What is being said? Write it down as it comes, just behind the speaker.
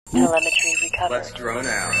Telemetry recovered. Let's drone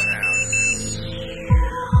out.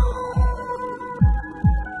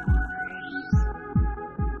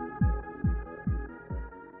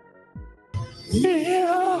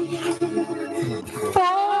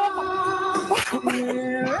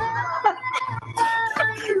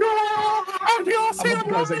 I love the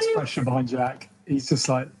guy's expression behind Jack. He's just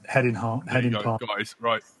like head in palm. Guys,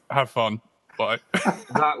 right, have fun. Bye.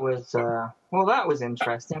 That was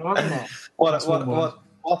interesting, wasn't it?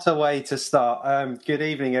 What a way to start. Good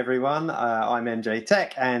evening, everyone. I'm MJ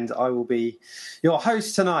Tech, and I will be your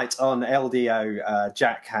host tonight on LDO.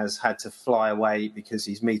 Jack has had to fly away because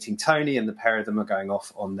he's meeting Tony, and the pair of them are going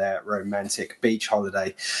off on their romantic beach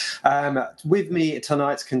holiday. With me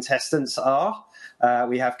tonight's contestants are,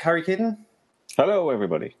 we have Curry Kitten. Hello,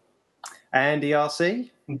 everybody. Andy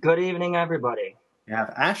RC. Good evening, everybody. We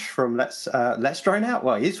have Ash from Let's Drone Out.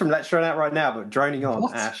 Well, he's from Let's Drone Out right now, but droning on.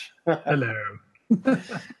 What? Ash. Hello.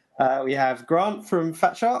 We have Grant from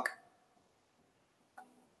Fat Shark.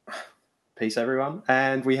 Peace, everyone.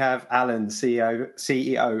 And we have Alan,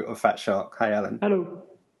 CEO of Fat Shark. Hey, Alan. Hello.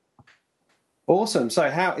 Awesome. So,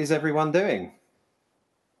 how is everyone doing?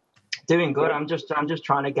 Doing good. I'm just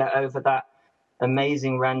trying to get over that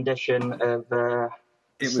amazing rendition of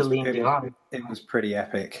Celine Dion. It was pretty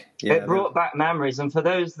epic. Yeah, it brought back memories. And for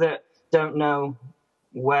those that don't know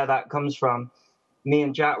where that comes from, me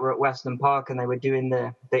and Jack were at Western Park and they were doing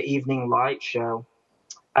the evening light show.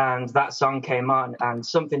 And that song came on and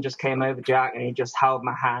something just came over Jack and he just held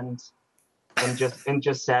my hand and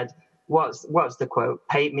just said, what's the quote?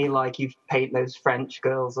 Paint me like you paint those French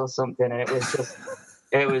girls or something. And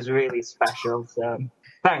it was really special. So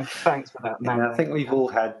thanks for that, man. Yeah, I think we've all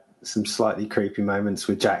had some slightly creepy moments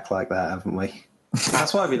with Jack like that, haven't we?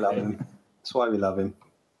 That's why we love him.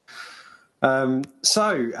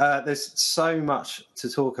 There's so much to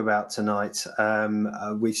talk about tonight. One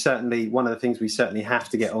of the things we certainly have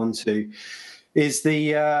to get onto is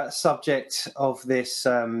the subject of this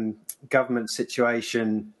government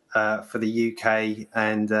situation for the UK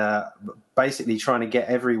and basically trying to get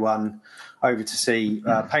everyone over to see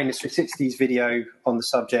Painless 360's video on the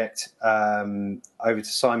subject, over to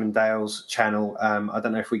Simon Dale's channel. I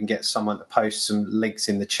don't know if we can get someone to post some links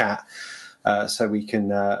in the chat so we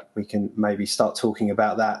can maybe start talking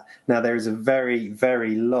about that. Now, there is a very,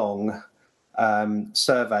 very long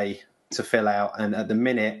survey to fill out, and at the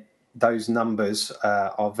minute, those numbers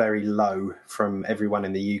are very low from everyone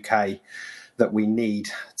in the UK that we need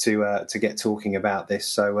to get talking about this.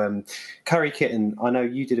 So, Curry Kitten, I know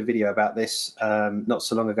you did a video about this not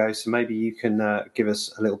so long ago, so maybe you can give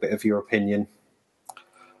us a little bit of your opinion.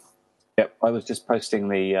 Yep, I was just posting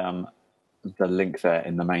the link there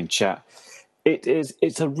in the main chat.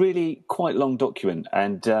 It's a really quite long document,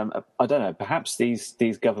 and I don't know, perhaps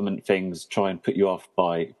these government things try and put you off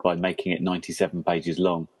by making it 97 pages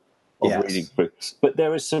long of reading through. But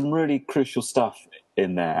there is some really crucial stuff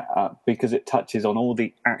in there because it touches on all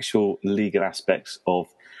the actual legal aspects of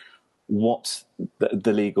what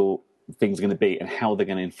the legal things are going to be and how they're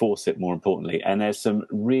going to enforce it, more importantly. And there's some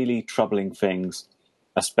really troubling things,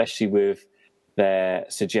 especially with their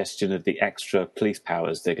suggestion of the extra police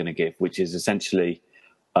powers they're going to give, which is essentially,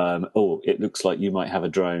 it looks like you might have a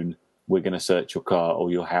drone. We're going to search your car or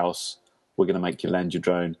your house. We're going to make you land your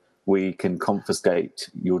drone. We can confiscate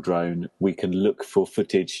your drone. We can look for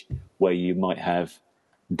footage where you might have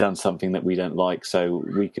done something that we don't like. So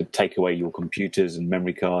we could take away your computers and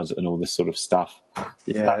memory cards and all this sort of stuff.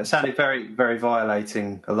 Yeah, it sounded very, very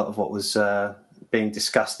violating a lot of what was being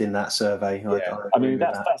discussed in that survey. Yeah. I mean,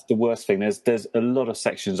 that's the worst thing. There's a lot of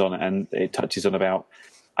sections on it, and it touches on about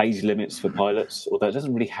age limits for pilots, although it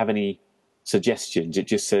doesn't really have any suggestions. It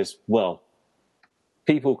just says, well,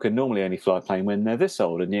 people can normally only fly a plane when they're this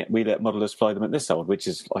old, and yet we let modelers fly them at this old, which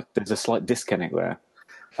is like there's a slight disconnect there.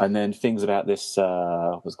 And then things about this,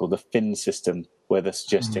 what's called the fin system, where they're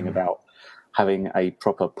suggesting about having a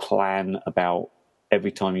proper plan about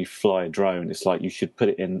every time you fly a drone. It's like you should put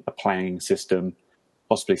it in a planning system,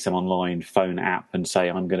 possibly some online phone app, and say,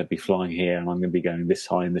 I'm going to be flying here and I'm going to be going this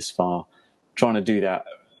high and this far. Trying to do that,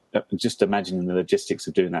 just imagining the logistics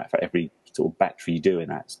of doing that for every sort of battery you do in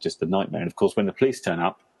that, it's just a nightmare. And of course, when the police turn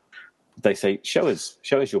up, they say, show us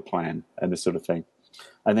your plan and this sort of thing.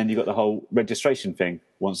 And then you've got the whole registration thing,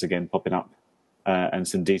 once again, popping up, and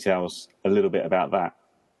some details a little bit about that.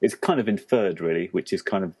 It's kind of inferred, really, which is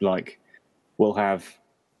kind of like we'll have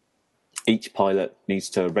each pilot needs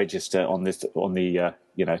to register on the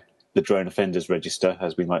drone offenders register,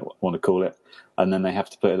 as we might want to call it, and then they have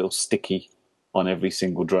to put a little sticky on every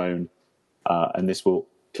single drone, and this will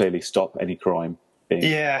clearly stop any crime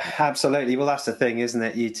being. Yeah, absolutely. Well, that's the thing, isn't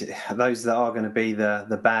it? Those that are going to be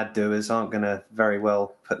the bad doers aren't going to very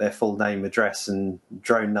well put their full name, address, and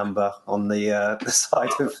drone number on the side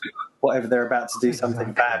of whatever they're about to do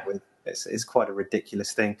something bad with. It's quite a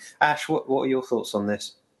ridiculous thing. Ash, what are your thoughts on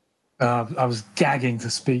this? I was gagging to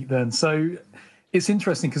speak then. So it's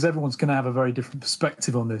interesting because everyone's going to have a very different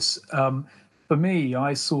perspective on this. For me,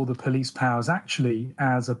 I saw the police powers actually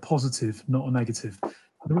as a positive, not a negative.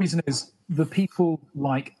 The reason is the people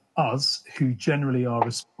like us, who generally are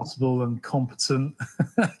responsible and competent,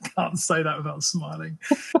 can't say that without smiling.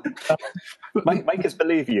 Make us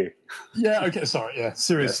believe you. Yeah, okay, sorry, yeah,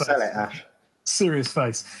 serious face. Sell it, Ash. Serious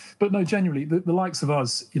face. But no, genuinely, the likes of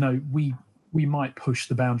us, we might push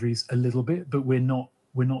the boundaries a little bit, but we're not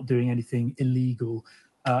doing anything illegal.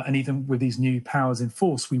 And even with these new powers in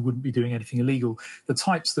force, we wouldn't be doing anything illegal. The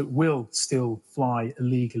types that will still fly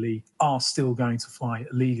illegally are still going to fly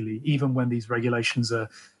illegally, even when these regulations are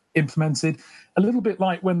implemented. A little bit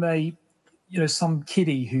like when they, some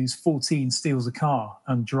kiddie who's 14 steals a car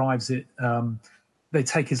and drives it, they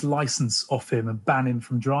take his license off him and ban him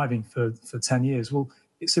from driving for 10 years. Well,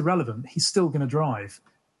 it's irrelevant. He's still going to drive.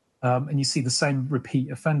 And you see the same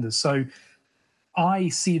repeat offenders. So I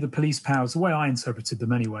see the police powers, the way I interpreted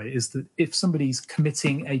them anyway, is that if somebody's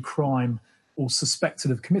committing a crime or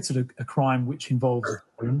suspected of committed a crime which involves a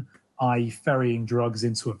drone, i.e. ferrying drugs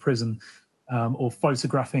into a prison, or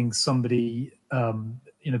photographing somebody,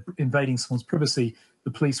 invading someone's privacy,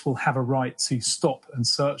 the police will have a right to stop and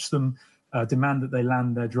search them, demand that they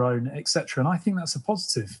land their drone, etc. And I think that's a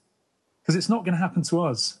positive because it's not going to happen to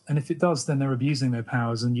us. And if it does, then they're abusing their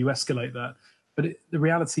powers and you escalate that. But the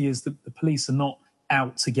reality is that the police are not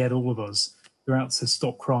out to get all of us. They're out to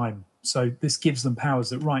stop crime. So this gives them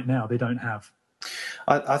powers that right now they don't have.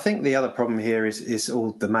 I think the other problem here is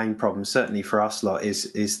all the main problem, certainly for us lot,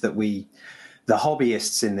 is that the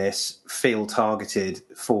hobbyists in this feel targeted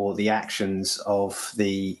for the actions of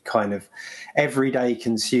the kind of everyday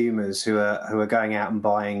consumers who are going out and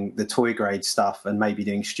buying the toy grade stuff and maybe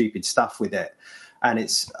doing stupid stuff with it. And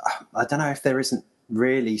I don't know if there isn't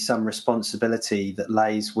really some responsibility that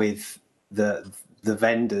lays with the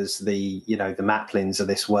vendors, the Maplins of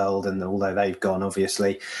this world, and although they've gone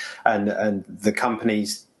obviously, and the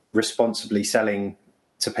companies responsibly selling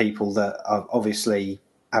to people that are obviously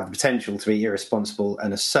have the potential to be irresponsible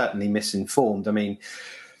and are certainly misinformed. I mean,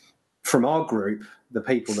 from our group, the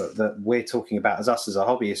people that we're talking about as us as a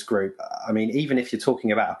hobbyist group, I mean, even if you're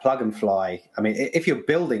talking about a plug and fly, I mean, if you're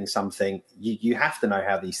building something, you have to know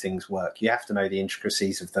how these things work. You have to know the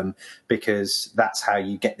intricacies of them because that's how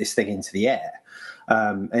you get this thing into the air.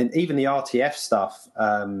 And even the RTF stuff,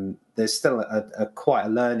 there's still quite a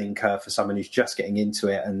learning curve for someone who's just getting into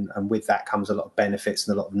it. And with that comes a lot of benefits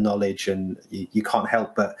and a lot of knowledge, and you can't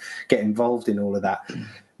help but get involved in all of that.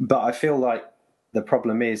 But I feel like the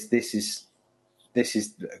problem is this is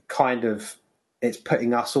kind of, it's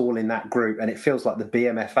putting us all in that group, and it feels like the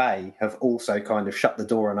BMFA have also kind of shut the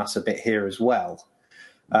door on us a bit here as well.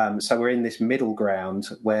 So we're in this middle ground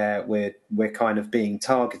where we're kind of being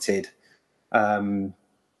targeted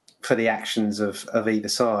for the actions of either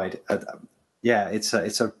side. It's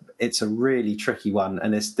a really tricky one,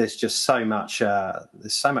 and there's just so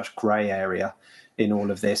much grey area in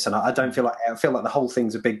all of this, and I feel like the whole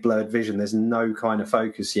thing's a big blurred vision. There's no kind of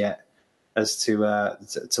focus yet as to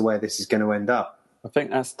where this is going to end up. I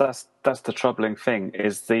think that's the troubling thing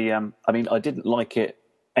is I didn't like it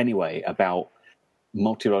anyway about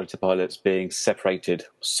multi-rotor pilots being segregated,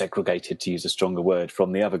 to use a stronger word,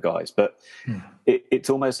 from the other guys. But it's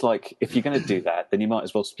almost like if you're going to do that, then you might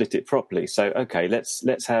as well split it properly. So, okay,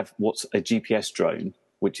 let's have what's a GPS drone,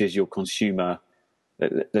 which is your consumer.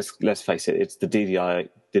 Let's face it, it's the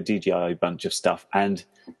DJI bunch of stuff, and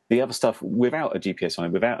the other stuff without a GPS on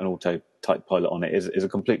it, without an auto type pilot on it, is a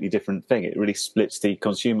completely different thing. It really splits the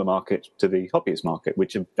consumer market to the hobbyist market,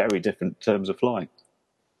 which are very different terms of flying.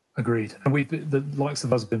 Agreed. And the likes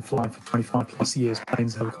of us have been flying for 25 plus years,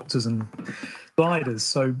 planes, helicopters and gliders.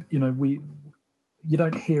 So, you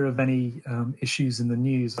don't hear of any issues in the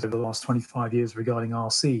news over the last 25 years regarding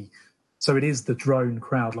RC. So it is the drone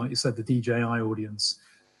crowd, like you said, the DJI audience.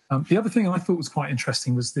 The other thing I thought was quite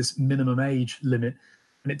interesting was this minimum age limit.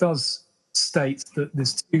 And it does state that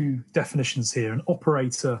there's two definitions here: an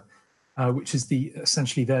operator, which is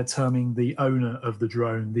essentially they're terming the owner of the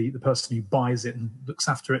drone, the person who buys it and looks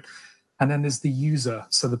after it. And then there's the user,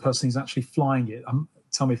 so the person who's actually flying it.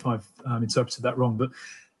 Tell me if I've interpreted that wrong, but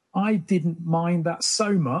I didn't mind that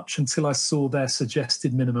so much until I saw their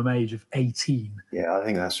suggested minimum age of 18. Yeah, I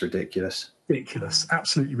think that's ridiculous. ridiculous,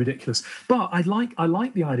 absolutely ridiculous. But I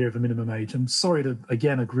like the idea of a minimum age. I'm sorry to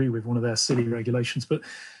again agree with one of their silly regulations, but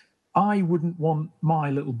I wouldn't want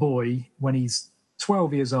my little boy when he's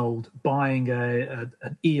 12 years old buying an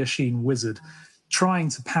Eachine Wizard, trying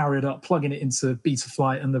to power it up, plugging it into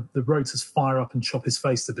Betaflight, and the rotors fire up and chop his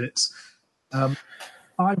face to bits.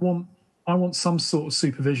 I want some sort of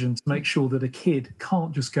supervision to make sure that a kid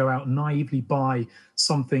can't just go out and naively buy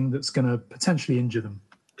something that's going to potentially injure them.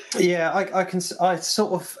 Yeah, I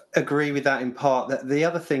sort of agree with that in part. That the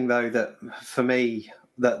other thing, though, that for me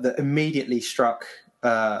that immediately struck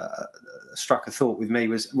a thought with me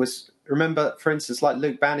was remember, for instance, like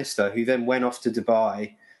Luke Bannister, who then went off to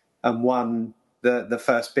Dubai and won the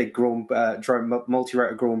first big drone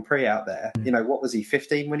multi-rotor Grand Prix out there. You know, what was he,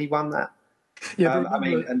 15 when he won that? Yeah, I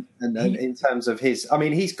mean, and in terms of his, I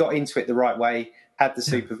mean, he's got into it the right way, had the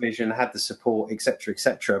supervision, had the support, etc.,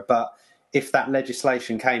 etc. But if that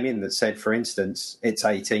legislation came in that said, for instance, it's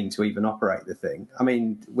 18 to even operate the thing, I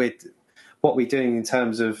mean, with what we're doing in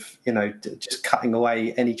terms of, you know, just cutting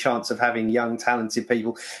away any chance of having young, talented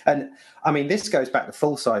people. And I mean, this goes back to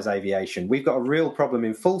full-size aviation. We've got a real problem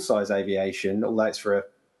in full-size aviation, although it's for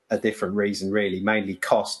a different reason, really, mainly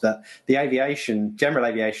cost, that the general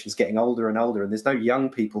aviation is getting older and older, and there's no young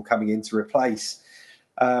people coming in to replace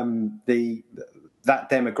that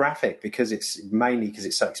demographic, because it's mainly because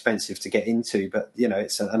it's so expensive to get into. But, you know,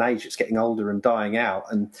 it's an age that's getting older and dying out.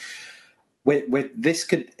 And this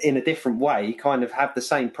could, in a different way, kind of have the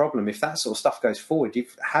same problem. If that sort of stuff goes forward,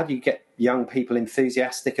 how do you get young people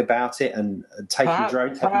enthusiastic about it and taking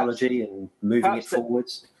drone technology and moving it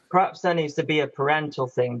forwards? Perhaps there needs to be a parental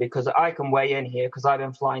thing, because I can weigh in here because I've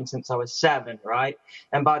been flying since I was 7, right?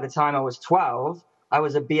 And by the time I was 12, I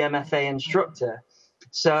was a BMFA instructor.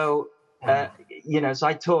 So, so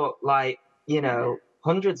I taught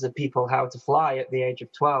hundreds of people how to fly at the age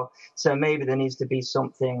of 12. So maybe there needs to be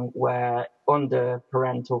something where under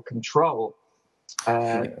parental control.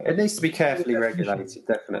 It needs to be carefully regulated,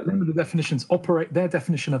 definitely. Remember the definitions. Their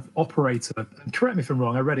definition of operator, and correct me if I'm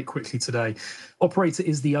wrong, I read it quickly today. Operator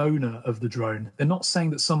is the owner of the drone. They're not saying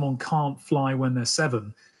that someone can't fly when they're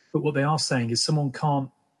 7, but what they are saying is someone can't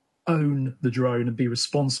own the drone and be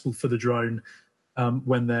responsible for the drone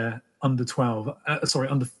when they're under 12.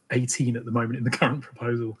 Under 18 at the moment in the current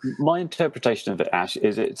proposal. My interpretation of it, Ash,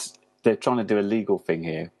 is they're trying to do a legal thing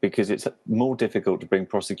here, because it's more difficult to bring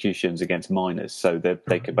prosecutions against minors. So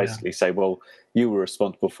they could basically say, well, you were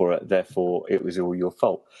responsible for it, therefore it was all your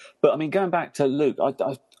fault. But I mean, going back to Luke,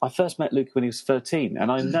 I first met Luke when he was 13,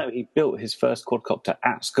 and I know he built his first quadcopter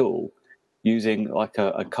at school using like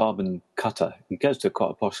a carbon cutter. He goes to quite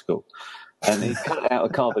a posh school, and he cut out a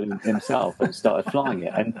carbon himself and started flying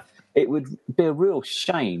it. And it would be a real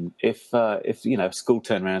shame if school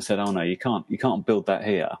turned around and said, "Oh no, you can't build that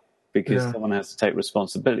here," because someone has to take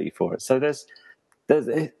responsibility for it. So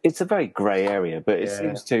it's a very grey area, but it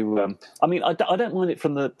seems to. I mean, I don't mind it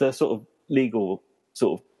from the sort of legal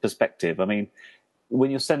sort of perspective. I mean, when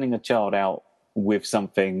you're sending a child out with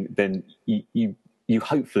something, then you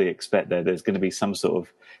hopefully expect there's going to be some sort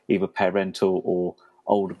of either parental or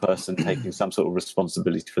older person taking some sort of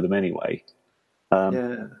responsibility for them anyway.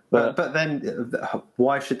 But then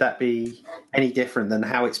why should that be any different than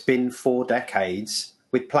how it's been for decades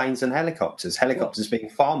with planes and helicopters? Helicopters being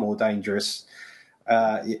far more dangerous.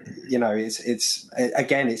 It's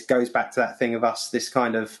again, it goes back to that thing of us, this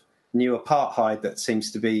kind of new apartheid that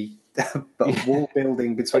seems to be wall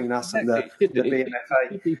building between us and the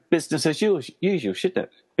BMFA. Business as usual, shouldn't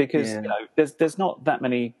it? Because there's not that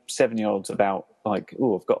many 7-year-olds about like,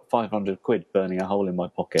 oh, I've got 500 quid burning a hole in my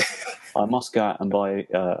pocket. I must go out and buy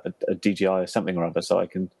a DJI or something or other so I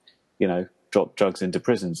can, drop drugs into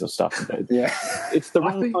prisons or stuff. It's the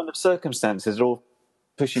wrong kind of circumstances are all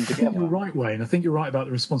pushing together. I think you're right, Wayne. I think you're right about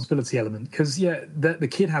the responsibility element, because the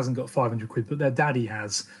kid hasn't got 500 quid, but their daddy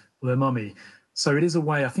has, or their mummy. So it is a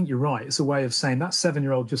way, I think you're right, it's a way of saying that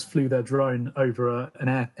 7-year-old just flew their drone over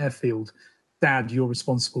an airfield. Dad, you're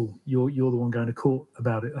responsible. You're the one going to court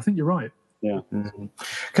about it. I think you're right. Yeah. Mm-hmm.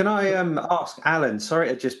 Can I ask Alan? Sorry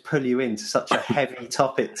to just pull you into such a heavy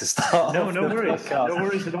topic to start. No worries. Podcast. No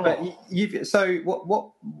worries at all. But so,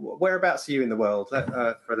 whereabouts are you in the world for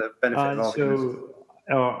the benefit of our listeners?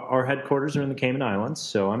 So, our headquarters are in the Cayman Islands,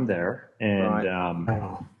 so I'm there, and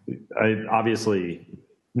I obviously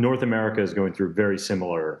North America is going through very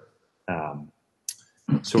similar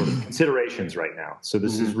sort of considerations right now. So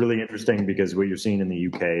this is really interesting, because what you're seeing in the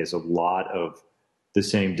UK is a lot of the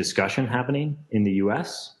same discussion happening in the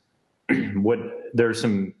US. There's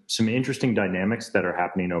some interesting dynamics that are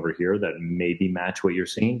happening over here that maybe match what you're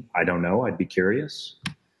seeing. I don't know. I'd be curious.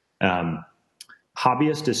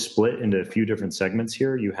 hobbyist is split into a few different segments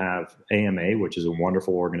here. You have AMA, which is a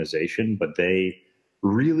wonderful organization, but they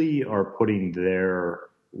really are putting their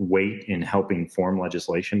weight in helping form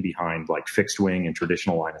legislation behind like fixed wing and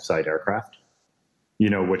traditional line of sight aircraft,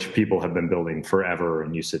 which people have been building forever,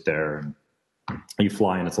 and you sit there and you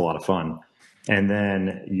fly and it's a lot of fun. And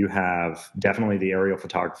then you have definitely the aerial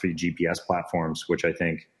photography GPS platforms, which I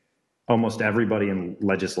think almost everybody in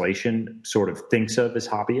legislation sort of thinks of as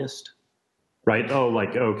hobbyist, right? Oh,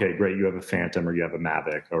 like, okay, great. You have a Phantom or you have a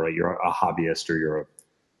Mavic, all right, you're a hobbyist or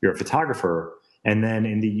you're a photographer. And then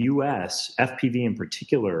in the US, FPV in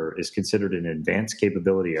particular is considered an advanced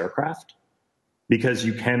capability aircraft because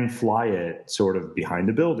you can fly it sort of behind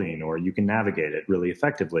the building or you can navigate it really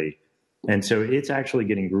effectively. And so it's actually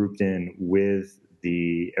getting grouped in with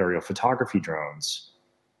the aerial photography drones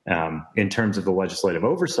in terms of the legislative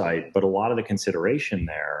oversight. But a lot of the consideration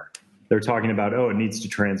there, they're talking about, it needs to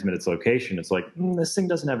transmit its location. It's like, this thing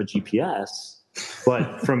doesn't have a GPS.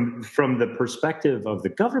 But from the perspective of the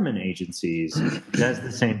government agencies, it has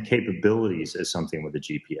the same capabilities as something with a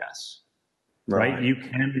GPS, right? You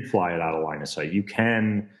can fly it out of line of sight. You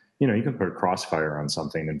can put a crossfire on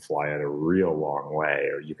something and fly it a real long way,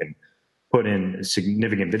 or you can put in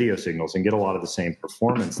significant video signals and get a lot of the same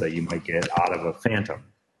performance that you might get out of a Phantom.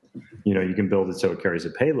 You can build it so it carries a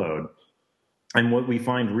payload. And what we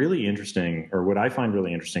find really interesting, or what I find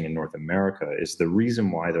really interesting in North America, is the reason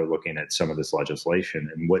why they're looking at some of this legislation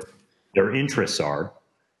and what their interests are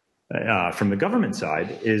from the government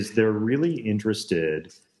side is they're really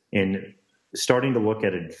interested in starting to look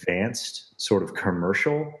at advanced sort of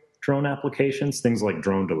commercial drone applications, things like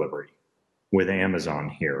drone delivery with Amazon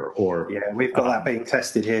here. We've got that being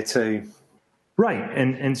tested here too. Right.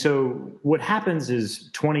 And so what happens is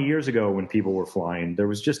 20 years ago when people were flying, there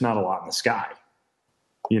was just not a lot in the sky.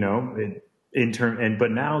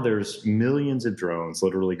 But now there's millions of drones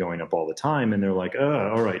literally going up all the time, and they're like,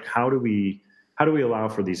 all right, how do we allow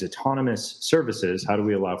for these autonomous services? How do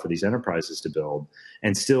we allow for these enterprises to build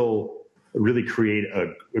and still really create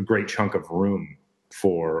a great chunk of room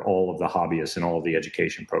for all of the hobbyists and all of the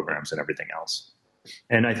education programs and everything else?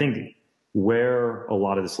 And I think where a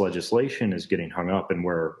lot of this legislation is getting hung up, and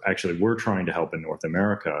where actually we're trying to help in North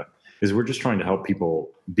America, is we're just trying to help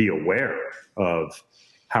people be aware of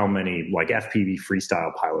how many like FPV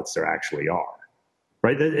freestyle pilots there actually are,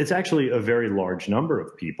 right? It's actually a very large number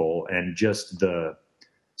of people, and just the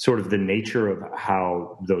sort of the nature of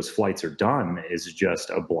how those flights are done is just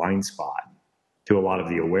a blind spot to a lot of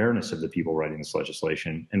the awareness of the people writing this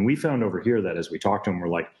legislation. And we found over here that as we talked to them, we're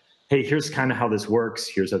like, hey, here's kind of how this works.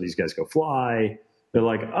 Here's how these guys go fly. They're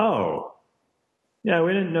like, oh, yeah,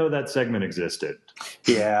 we didn't know that segment existed.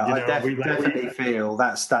 Yeah, I definitely feel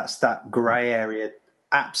that's that grey area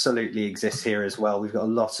absolutely exists here as well. We've got a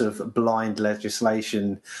lot of blind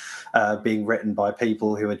legislation being written by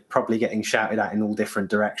people who are probably getting shouted at in all different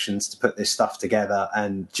directions to put this stuff together.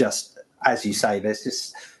 And just, as you say, there's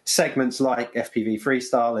just segments like FPV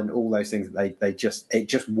freestyle and all those things that it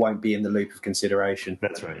just won't be in the loop of consideration.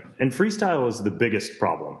 That's right. And freestyle is the biggest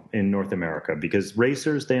problem in North America because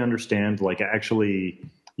racers, they understand, like, actually,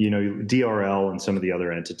 DRL and some of the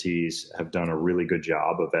other entities have done a really good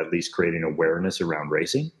job of at least creating awareness around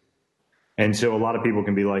racing. And so a lot of people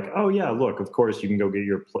can be like, oh yeah, look, of course you can go get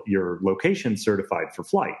your location certified for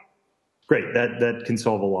flight. Great. That can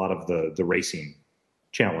solve a lot of the racing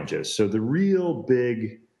challenges. So the real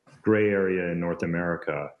big gray area in North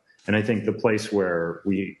America, and I think the place where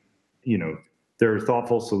there are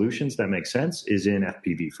thoughtful solutions that make sense is in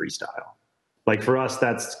FPV freestyle. Like for us,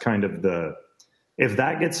 that's kind of if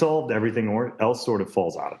that gets solved, everything else sort of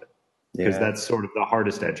falls out of it, because that's sort of the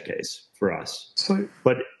hardest edge case for us.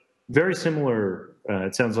 But very similar,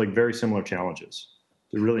 it sounds like very similar challenges.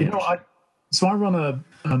 They're really interesting. I run a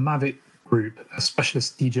Mavic group, a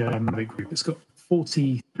specialist DJI Mavic group. It's got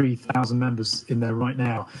 43,000 members in there right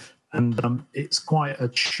now, and it's quite a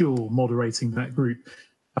chore moderating that group.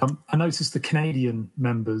 I noticed the Canadian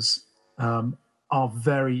members are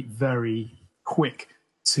very, very quick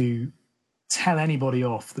to tell anybody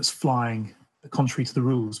off that's flying contrary to the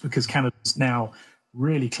rules, because Canada's now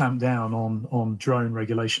really clamped down on drone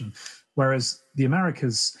regulation, whereas the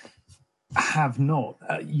Americas have not.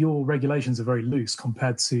 Your regulations are very loose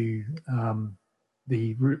compared to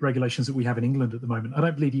the regulations that we have in England at the moment. I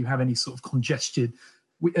don't believe you have any sort of congested.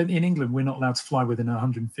 In England, we're not allowed to fly within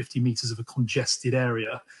 150 meters of a congested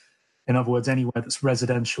area. In other words, anywhere that's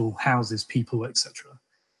residential, houses, people, etc.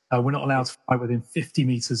 We're not allowed to fly within 50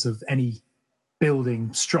 meters of any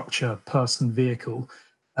building, structure, person, vehicle.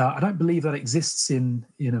 I don't believe that exists in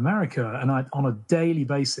America. And on a daily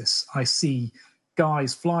basis, I see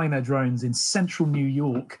guys flying their drones in central New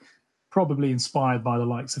York, probably inspired by the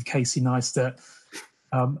likes of Casey Neistat.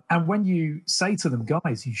 And when you say to them,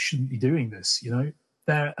 guys, you shouldn't be doing this,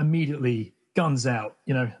 they're immediately guns out,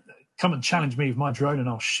 come and challenge me with my drone and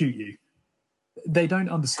I'll shoot you. They don't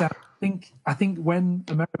understand. I think when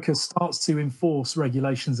America starts to enforce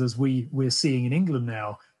regulations as we're seeing in England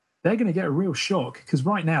now, they're going to get a real shock, because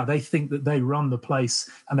right now they think that they run the place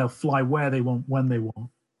and they'll fly where they want, when they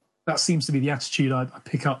want. That seems to be the attitude I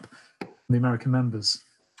pick up from the American members.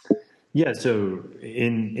 Yeah, so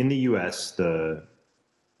in the U.S.,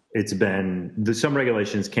 it's been some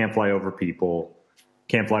regulations: can't fly over people,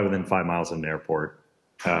 can't fly within 5 miles of an airport,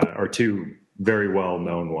 are two very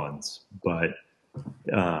well-known ones. But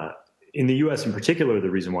in the U.S. in particular, the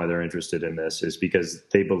reason why they're interested in this is because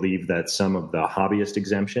they believe that some of the hobbyist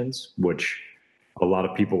exemptions, which a lot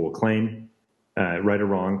of people will claim, right or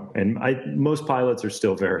wrong, and most pilots are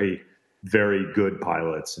still very, very good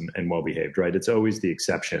pilots and well-behaved, right? It's always the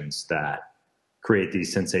exceptions that create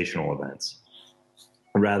these sensational events,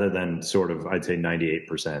 rather than sort of, I'd say,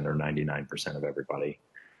 98% or 99% of everybody.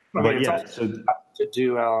 But yeah, so to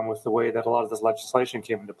do, Alan, with the way that a lot of this legislation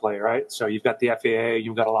came into play, right? So you've got the FAA,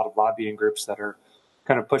 you've got a lot of lobbying groups that are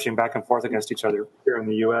kind of pushing back and forth against each other here in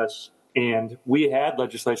the U.S. And we had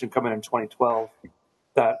legislation come in 2012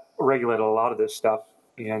 that regulated a lot of this stuff.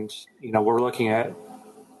 And, we're looking at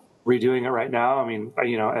redoing it right now. I mean,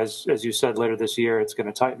 as you said, later this year, it's going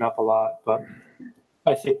to tighten up a lot. But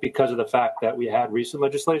I think because of the fact that we had recent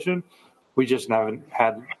legislation, we just haven't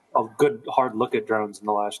had a good hard look at drones in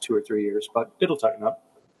the last 2 or 3 years, but it'll tighten up.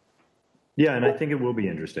 Yeah, and I think it will be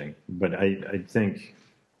interesting. But I think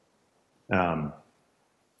I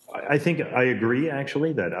agree,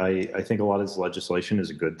 actually, that I think a lot of this legislation is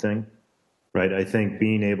a good thing, right? I think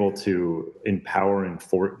being able to empower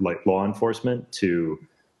law enforcement to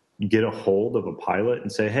get a hold of a pilot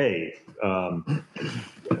and say, hey,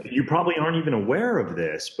 you probably aren't even aware of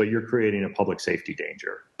this, but you're creating a public safety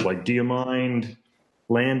danger. Like, do you mind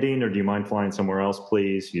landing, or do you mind flying somewhere else,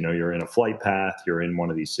 please? You're in a flight path, you're in one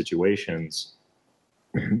of these situations.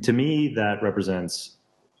 To me, that represents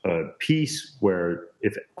a piece where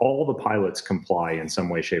if all the pilots comply in some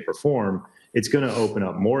way, shape, or form, it's going to open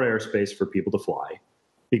up more airspace for people to fly,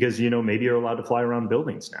 because, maybe you're allowed to fly around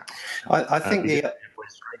buildings now. I think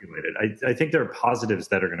regulated. I think there are positives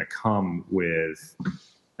that are going to come with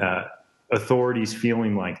authorities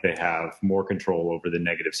feeling like they have more control over the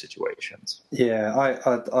negative situations. Yeah,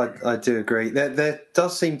 I do agree. There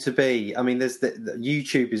does seem to be. I mean,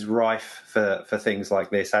 YouTube is rife for things like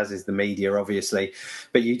this, as is the media, obviously.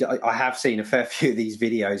 But I have seen a fair few of these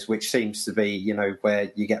videos, which seems to be,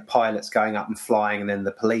 where you get pilots going up and flying, and then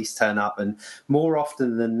the police turn up, and more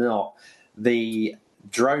often than not, the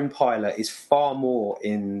drone pilot is far more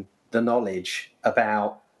in the knowledge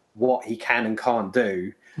about what he can and can't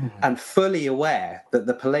do, and fully aware that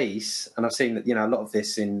the police, and I've seen that, a lot of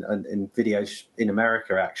this in videos in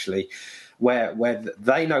America, actually, where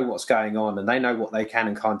they know what's going on and they know what they can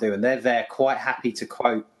and can't do, and they're there quite happy to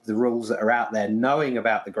quote the rules that are out there, knowing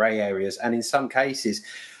about the grey areas. And in some cases,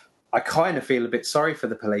 I kind of feel a bit sorry for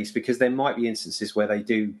the police, because there might be instances where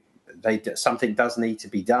something does need to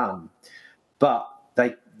be done, but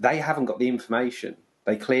they haven't got the information.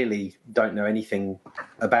 They clearly don't know anything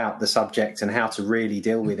about the subject and how to really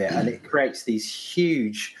deal with it. And it creates these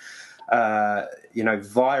huge, viral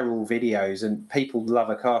videos. And people love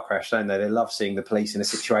a car crash, don't they? They love seeing the police in a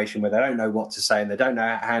situation where they don't know what to say and they don't know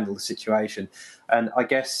how to handle the situation. And I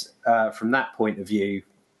guess from that point of view,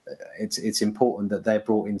 it's important that they're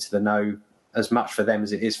brought into the know as much for them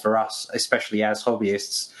as it is for us, especially as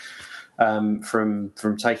hobbyists, from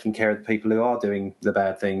taking care of the people who are doing the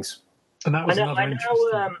bad things. And that was another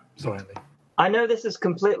interesting. Sorry, Andy. I know this is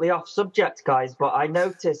completely off subject, guys, but I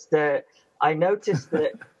noticed that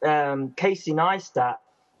Casey Neistat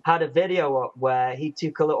had a video up where he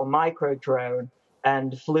took a little micro drone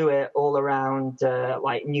and flew it all around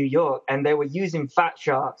New York, and they were using Fat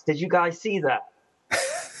Sharks. Did you guys see that?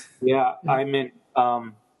 Yeah, I mean,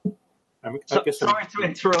 sorry to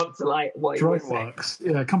interrupt. What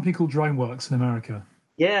DroneWorks, a company called DroneWorks in America.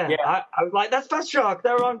 Yeah. I was like, that's Fat Shark.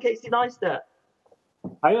 They're on Casey Neistat.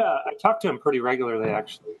 I talk to him pretty regularly,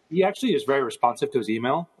 actually. He actually is very responsive to his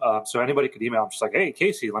email. So anybody could email him, just like, hey,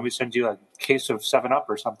 Casey, let me send you a case of 7-Up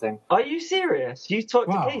or something. Are you serious? You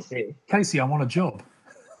talked to Casey? Casey, I want a job.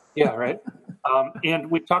 Yeah, right.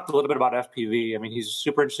 And we talked a little bit about FPV. I mean, he's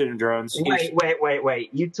super interested in drones. Wait.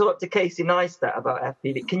 You talked to Casey Neistat about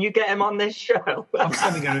FPV. Can you get him on this show? I'm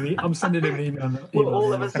sending him an email. We're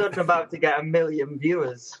all of a sudden about to get 1 million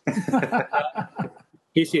viewers.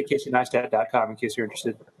 Casey at CaseyNeistat.com, in case you're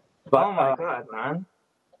interested. But, oh my God, man.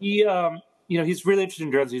 He, he's really interested in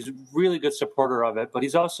drones. He's a really good supporter of it, but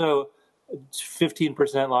he's also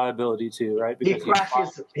 15% liability too, right?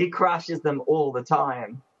 Because he crashes them all the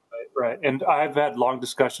time. Right. And I've had long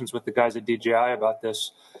discussions with the guys at DJI about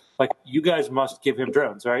this. Like, you guys must give him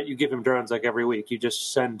drones, right? You give him drones like every week. You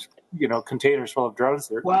just send, containers full of drones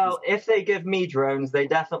there. Well, if they give me drones, they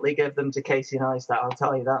definitely give them to Casey Neistat. I'll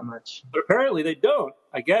tell you that much. But apparently they don't,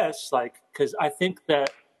 I guess, because I think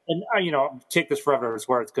that, and take this for whatever it's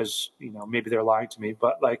worth, because, maybe they're lying to me,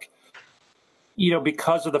 but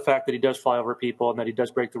because of the fact that he does fly over people and that he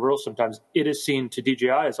does break the rules sometimes, it is seen to DJI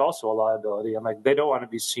as also a liability. And they don't want to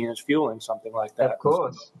be seen as fueling something like that. Of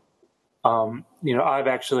course. I've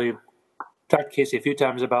actually talked to Casey a few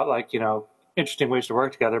times about interesting ways to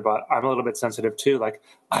work together, but I'm a little bit sensitive too.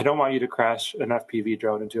 I don't want you to crash an FPV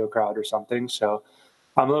drone into a crowd or something. So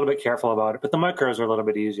I'm a little bit careful about it, but the micros are a little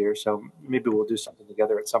bit easier. So maybe we'll do something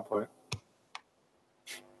together at some point.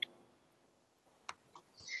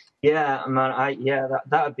 Yeah, man.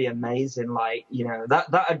 That would be amazing.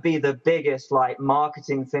 That would be the biggest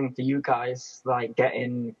marketing thing for you guys.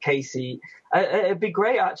 Getting Casey, it'd be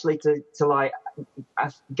great actually to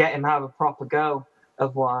get him have a proper go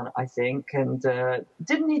of one. I think, and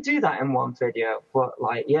didn't he do that in one video? But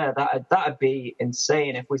that'd be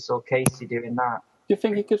insane if we saw Casey doing that. Do you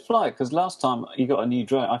think he could fly? Because last time he got a new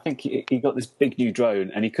drone, I think he got this big new drone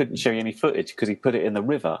and he couldn't show you any footage because he put it in the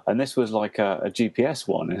river. And this was like a GPS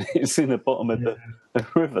one, and it's in the bottom of the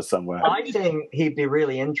river somewhere. I think he'd be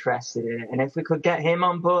really interested in it. And if we could get him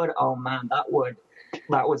on board, oh man, that would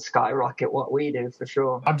skyrocket what we do for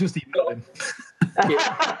sure. I'm just emailing.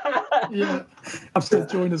 Yeah. I'm still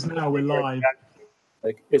joining us now. We're live.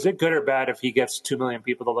 Is it good or bad if he gets 2 million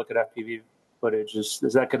people to look at FPV footage? Is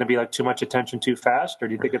that going to be too much attention too fast, or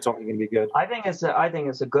do you think it's only going to be good? I think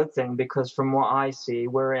it's a good thing, because from what I see,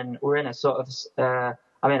 we're in a sort of I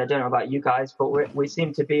don't know about you guys, but we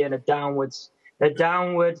seem to be in a downward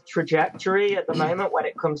trajectory at the moment when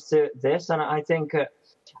it comes to this, and I think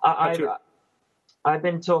I've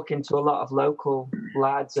been talking to a lot of local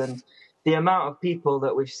lads, and the amount of people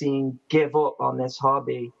that we've seen give up on this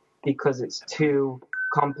hobby because it's too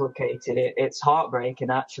complicated. It's heartbreaking,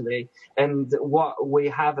 actually. And what we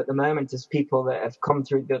have at the moment is people that have come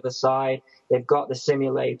through the other side. They've got the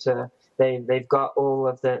simulator. They've got all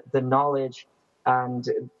of the knowledge, and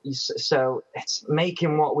so it's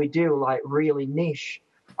making what we do really niche,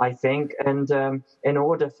 I think. And in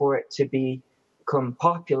order for it to become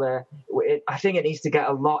popular, I think it needs to get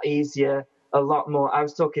a lot easier, a lot more. I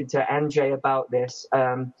was talking to NJ about this.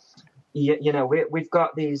 We've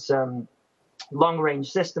got these long-range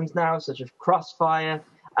systems now, such as Crossfire,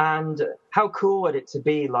 and how cool would it to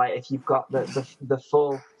be if you've got the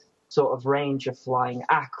full sort of range of flying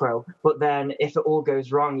acro, but then if it all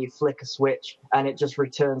goes wrong, you flick a switch and it just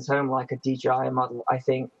returns home like a DJI model. I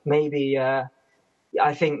think maybe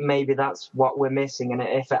that's what we're missing, and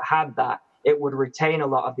if it had that, it would retain a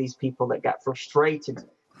lot of these people that get frustrated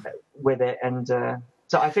with it, and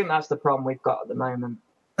so I think that's the problem we've got at the moment.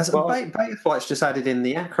 Betaflight's just added in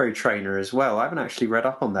the Acro Trainer as well. I haven't actually read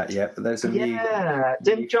up on that yet, but there's a new... Yeah,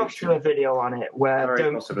 didn't Josh do a video on it where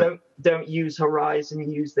don't use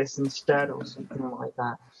Horizon, use this instead, or something like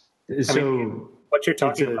that? So what you're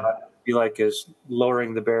talking about, I feel is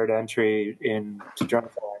lowering the barrier to entry into drone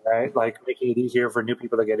flying, right? Making it easier for new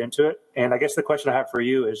people to get into it. And I guess the question I have for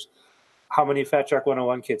you is, how many Fat Shark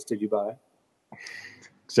 101 kits did you buy?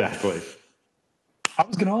 Exactly. I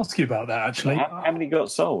was going to ask you about that, actually. How many got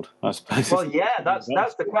sold, I suppose? Well, yeah, that's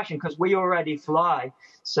the question, because we already fly.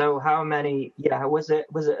 So how many? Yeah, was it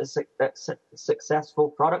a successful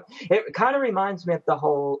product? It kind of reminds me of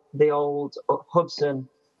the old Hudson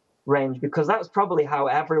range, because that's probably how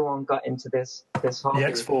everyone got into this hobby. The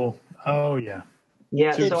X4. Oh yeah.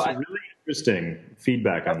 Yeah. So really interesting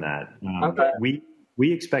feedback on that. Okay.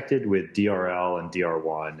 We expected with DRL and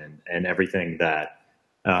DR1 and everything that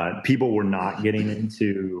people were not getting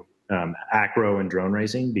into acro and drone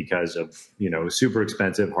racing because of super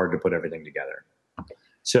expensive, hard to put everything together.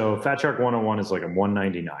 So Fat Shark 101 is like a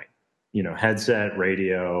 $199. Headset,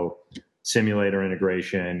 radio, simulator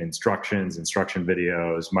integration, instruction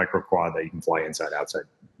videos, micro quad that you can fly inside, outside.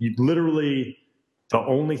 You literally, the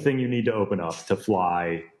only thing you need to open up to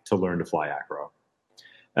learn to fly acro.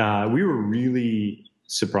 We were really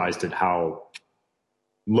surprised at how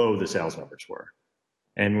low the sales numbers were.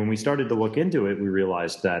 And when we started to look into it, we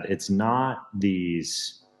realized that it's not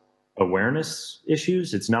these awareness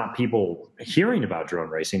issues. It's not people hearing about drone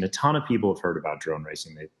racing. A ton of people have heard about drone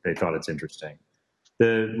racing. They thought it's interesting.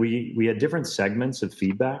 We had different segments of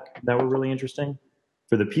feedback that were really interesting.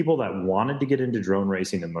 for the people that wanted to get into drone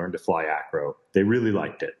racing and learn to fly acro, they really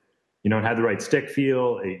liked it. It had the right stick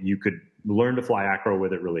feel. You could learn to fly acro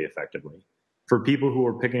with it really effectively. For people who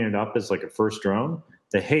were picking it up as like a first drone,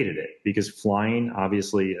 they hated it because flying,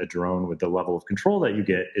 obviously, a drone with the level of control that you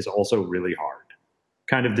get is also really hard.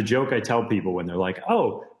 Kind of the joke I tell people when they're like,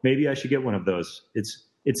 oh, maybe I should get one of those.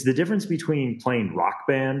 It's the difference between playing Rock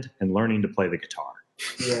Band and learning to play the guitar.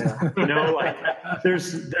 Yeah.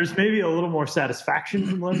 There's maybe a little more satisfaction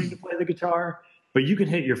from learning to play the guitar, but you can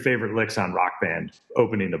hit your favorite licks on Rock Band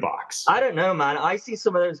opening the box. I don't know, man. I see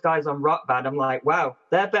some of those guys on Rock Band. I'm like, wow,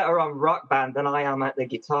 they're better on Rock Band than I am at the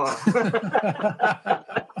guitar.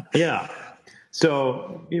 Yeah.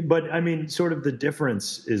 So, but I mean, sort of the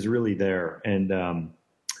difference is really there. And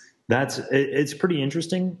it's pretty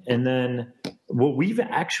interesting. And then what we've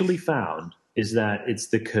actually found is that it's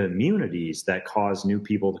the communities that cause new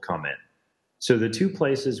people to come in. So the two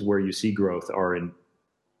places where you see growth are in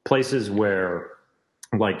places where,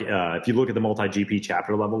 like, if you look at the multi-GP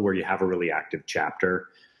chapter level, where you have a really active chapter,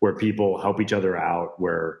 where people help each other out,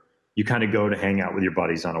 where you kind of go to hang out with your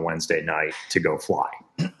buddies on a Wednesday night to go fly.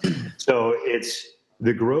 So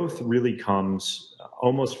the growth really comes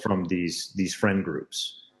almost from these friend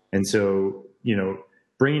groups. And so,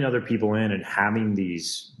 bringing other people in and having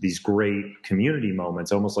these great community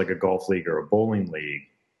moments, almost like a golf league or a bowling league,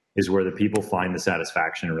 is where the people find the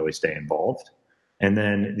satisfaction and really stay involved. And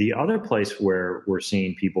then the other place where we're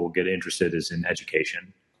seeing people get interested is in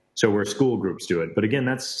education. So where school groups do it. But again,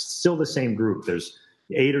 that's still the same group. There's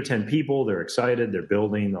 8 or 10 people. They're excited. They're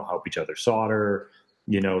building. They'll help each other solder.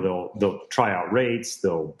 They'll try out rates.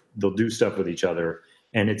 They'll do stuff with each other.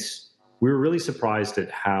 And we were really surprised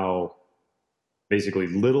at how basically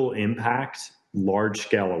little impact large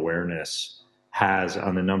scale awareness has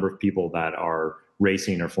on the number of people that are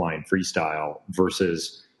racing or flying freestyle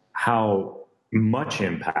versus how much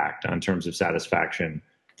impact on terms of satisfaction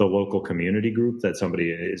the local community group that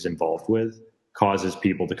somebody is involved with causes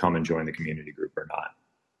people to come and join the community group or not.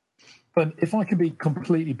 But if I can be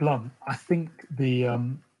completely blunt, I think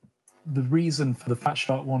the reason for the Fat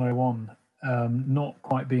Shark 101 not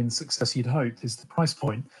quite being the success you'd hoped is the price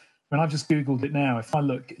point. When I've just Googled it now, if I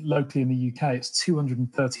look locally in the UK, it's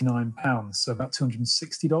 £239, so about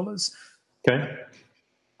 $260. Okay.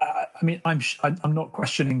 I mean, I'm not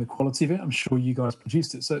questioning the quality of it. I'm sure you guys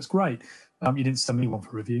produced it, so it's great. You didn't send me one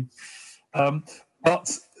for review.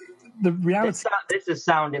 But the reality... This is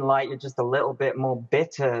sounding like you're just a little bit more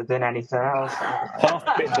bitter than anything else.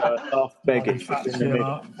 Half bitter, half begging.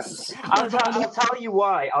 I'll tell you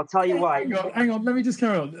why. Hang on. Let me just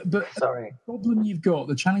carry on. Sorry. The problem you've got,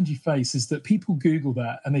 the challenge you face, is that people Google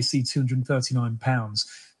that and they see £239.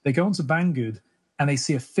 They go onto Banggood and they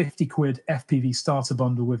see a 50 quid FPV starter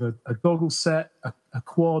bundle with a goggle set, a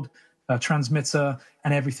quad, a transmitter,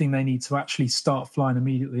 and everything they need to actually start flying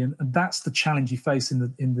immediately. And that's the challenge you face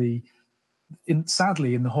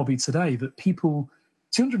sadly in the hobby today, that people,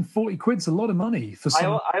 240 quid's a lot of money for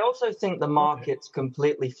some. I also think the market's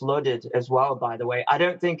completely flooded as well, by the way. I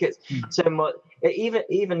don't think it's so much,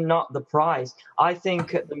 even not the price. I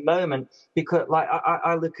think at the moment, because like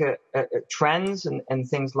I look at trends and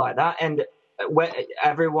things like that, and where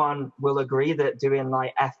everyone will agree that doing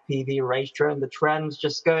like FPV race drone, the trend's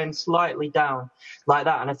just going slightly down like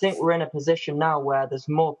that. And I think we're in a position now where there's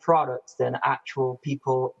more products than actual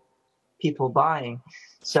people buying.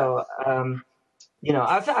 So,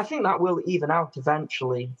 I think that will even out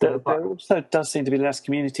eventually. There also does seem to be less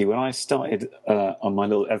community. When I started on my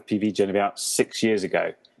little FPV journey about 6 years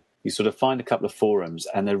ago, you sort of find a couple of forums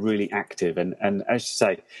and they're really active. And as you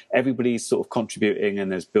say, everybody's sort of contributing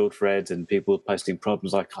and there's build threads and people posting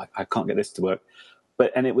problems like, I can't get this to work.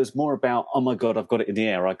 And it was more about, oh my God, I've got it in the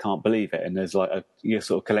air. I can't believe it. And there's like a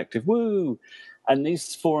sort of collective woo. And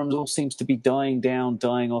these forums all seems to be dying down,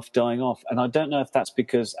 dying off. And I don't know if that's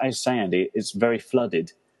because, as you say, Andy, it's very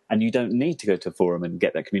flooded and you don't need to go to a forum and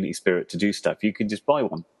get that community spirit to do stuff. You can just buy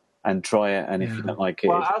one and try it, and if you don't like it,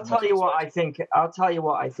 well, I'll tell you what I think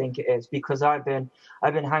it is, because I've been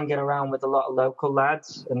hanging around with a lot of local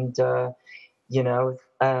lads, and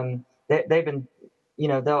they've been,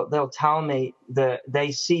 they'll tell me that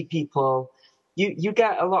they see people. You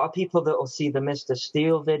get a lot of people that will see the Mr.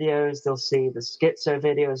 Steele videos, they'll see the Schizo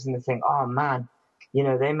videos, and they think, oh man,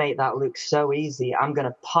 they make that look so easy. I'm going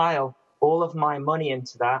to pile all of my money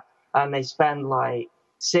into that, and they spend like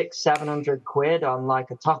 600-700 quid on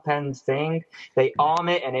like a top end thing. They arm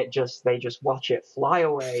it and they just watch it fly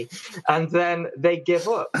away, and then they give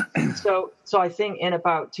up. So I think in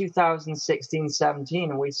about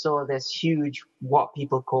 2016-17 we saw this huge, what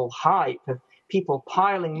people call hype, of people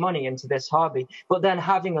piling money into this hobby, but then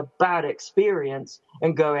having a bad experience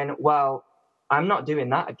and going, well, I'm not doing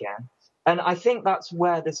that again. And I think that's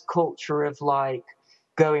where this culture of like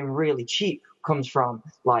going really cheap comes from,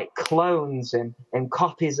 like clones and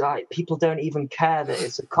copies. Like people don't even care that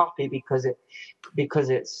it's a copy because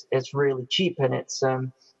it's really cheap, and it's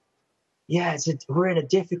we're in a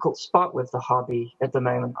difficult spot with the hobby at the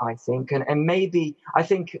moment, I think, and maybe I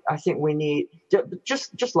think we need,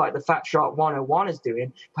 just like the Fat Shark 101 is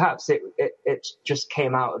doing. Perhaps it just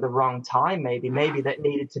came out at the wrong time. Maybe that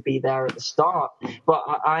needed to be there at the start. But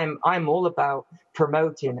I'm all about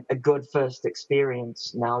promoting a good first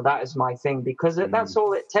experience now. That is my thing, because that's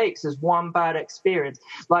all it takes is one bad experience.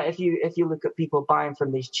 Like if you look at people buying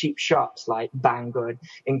from these cheap shops like Banggood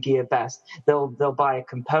and GearBest, they'll buy a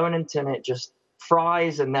component and it just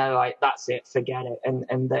fries, and they're like, that's it, forget it,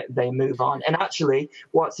 and they move on. And actually,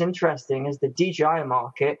 what's interesting is the DJI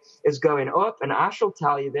market is going up, and Ash will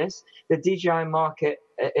tell you this. The DJI market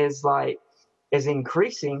is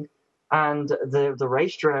increasing, and the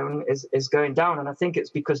race drone is going down. And I think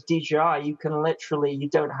it's because DJI, you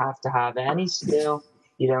don't have to have any skill.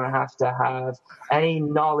 You don't have to have any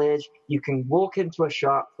knowledge. You can walk into a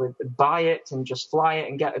shop, buy it, and just fly it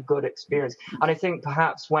and get a good experience. And I think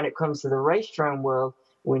perhaps when it comes to the race drone world,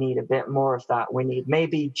 we need a bit more of that. We need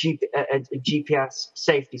maybe a GPS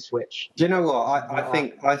safety switch. Do you know what?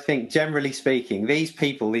 I think generally speaking, these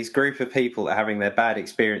group of people are having their bad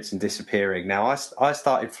experience and disappearing. Now, I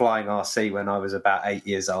started flying RC when I was about 8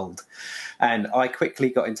 years old, and I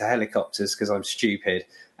quickly got into helicopters because I'm stupid.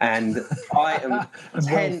 And I am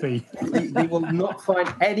you will not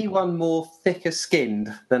find anyone more thicker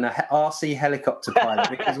skinned than a RC helicopter pilot,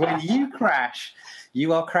 because when you crash,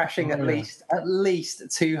 you are crashing at least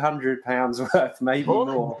 £200 worth, maybe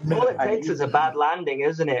more. All it takes is a bad landing,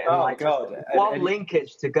 isn't it? And God! One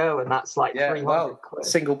linkage to go, and that's like 300 quid.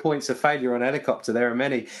 Single points of failure on a helicopter, there are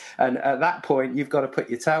many. And at that point, you've got to put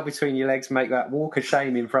your tail between your legs, make that walk of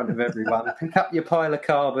shame in front of everyone, pick up your pile of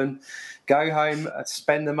carbon, go home,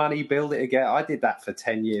 spend the money, build it again. I did that for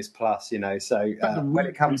 10 years plus, So when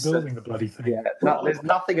it comes to building the bloody thing, there's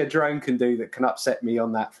nothing a drone can do that can upset me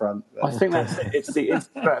on that front. I think that's it. It's the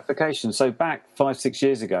instant gratification. So back 5-6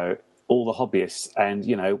 years ago, all the hobbyists, and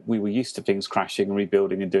we were used to things crashing and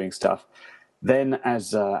rebuilding and doing stuff. Then,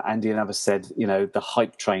 as Andy and others said, the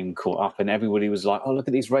hype train caught up, and everybody was like, "Oh, look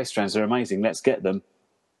at these race drones! They're amazing. Let's get them."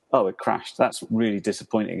 Oh, it crashed. That's really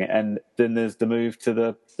disappointing. And then there's the move to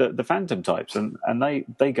the Phantom types, and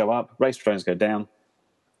they go up. Race drones go down.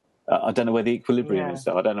 I don't know where the equilibrium is,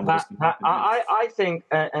 though. I don't know. I think,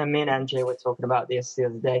 and me and NJ were talking about this the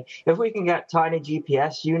other day, if we can get tiny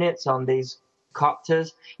GPS units on these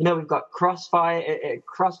copters, we've got Crossfire.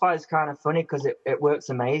 Crossfire is kind of funny because it works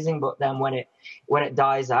amazing, but then when it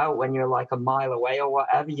dies out, when you're like a mile away or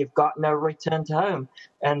whatever, you've got no return to home.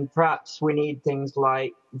 And perhaps we need things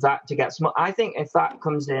like that to get small. I think if that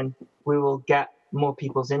comes in, we will get more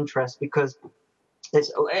people's interest, because it's,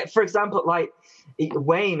 for example, like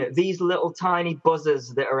Wayne, these little tiny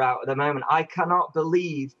buzzers that are out at the moment. I cannot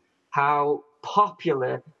believe how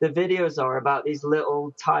popular the videos are about these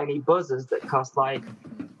little tiny buzzers that cost like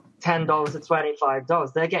 $10 to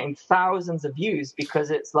 $25. They're getting thousands of views because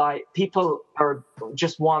it's like people are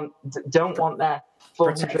don't want their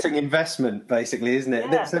protecting investment, basically, isn't it?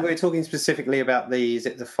 Yeah. So we're talking specifically about the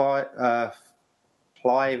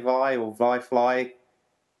Flyfly,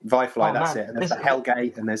 that's it. And there's the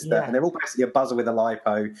Hellgate, and there's and they're all basically a buzzer with a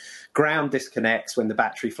LiPo. Ground disconnects when the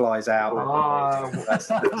battery flies out. That's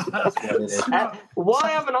what it is. Why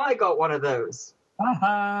haven't I got one of those?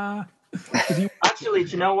 Actually, do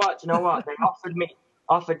you know what? They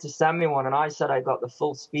offered to send me one, and I said I got the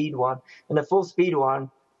full speed one, and the full speed one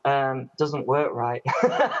doesn't work right.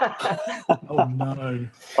 Oh no!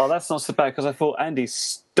 Oh, that's not so bad, because I thought Andy's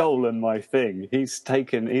stolen my thing. He's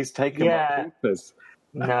taken my papers.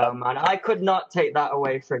 No, man, I could not take that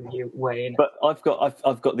away from you, Wayne. But I've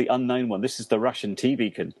got the unknown one. This is the Russian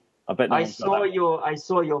T-Beacon. I bet. I saw your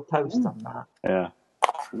post on that. Yeah.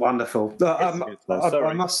 Wonderful.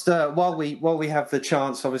 I must while we have the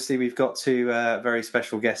chance, obviously we've got two very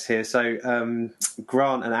special guests here. So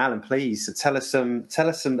Grant and Alan, please tell us some.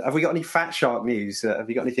 Have we got any Fat Shark news? Have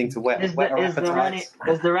you got anything to whet our appetites?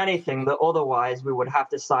 Is there anything that otherwise we would have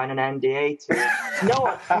to sign an NDA to?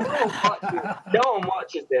 No one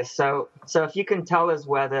watches this. So if you can tell us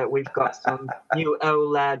whether we've got some new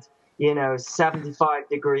OLED,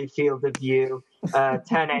 75-degree field of view,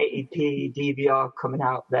 1080p DVR coming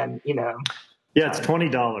out, then Yeah, it's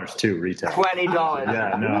 $20 too, retail. $20.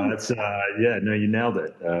 Yeah, no, that's you nailed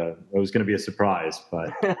it. It was going to be a surprise,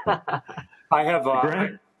 but I have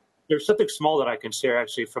there's something small that I can share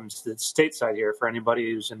actually from the stateside here for anybody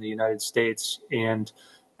who's in the United States. And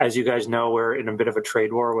as you guys know, we're in a bit of a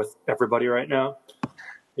trade war with everybody right now.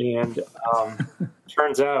 And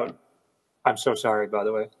turns out, I'm so sorry, by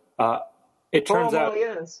the way. It turns out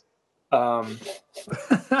all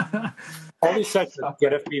these sites that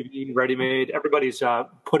get FPV ready-made, everybody's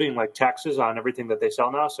putting like taxes on everything that they sell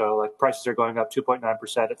now. So like prices are going up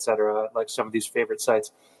 2.9%, et cetera, like some of these favorite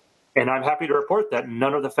sites. And I'm happy to report that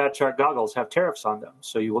none of the Fat Shark goggles have tariffs on them.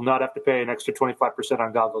 So you will not have to pay an extra 25%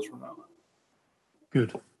 on goggles from now on.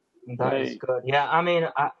 Good. That is good. Yeah, I mean,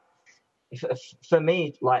 for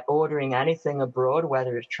me, like ordering anything abroad,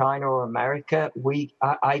 whether it's China or America,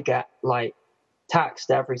 I get like taxed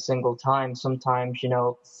every single time. Sometimes,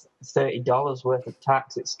 $30 worth of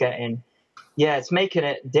tax it's getting. Yeah, it's making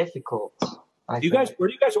it difficult. Where do you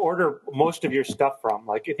guys order most of your stuff from?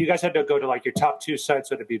 Like, if you guys had to go to like your top two sites,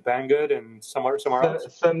 would it be Banggood and somewhere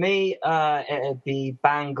else? For me, it'd be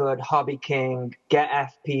Banggood, Hobby King, Get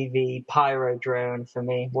FPV, Pyro Drone. For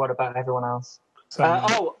me, what about everyone else?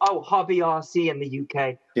 Hobby RC in the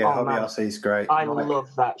UK. Yeah, Hobby RC is great. I love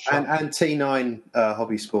that shop. And T9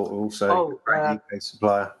 Hobby Sport also great UK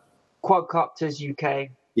supplier. Quadcopters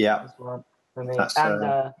UK. Yeah, as well, for me.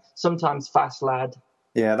 And sometimes Fast Lad.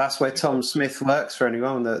 Yeah, that's where Tom Smith works. For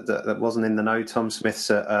anyone that wasn't in the know, Tom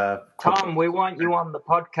Smith's at Tom, we want you on the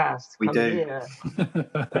podcast. We do. Here.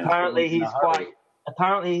 Apparently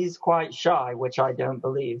he's quite shy, which I don't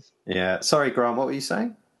believe. Yeah. Sorry, Grant, what were you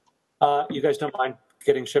saying? You guys don't mind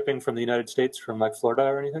getting shipping from the United States, from like Florida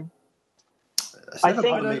or anything? I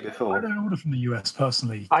don't order from the US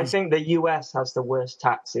personally. I think the US has the worst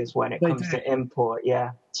taxes when it comes to import.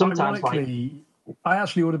 Yeah, sometimes. I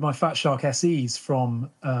actually ordered my Fat Shark SEs from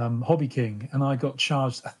Hobby King, and I got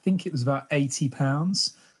charged, I think it was about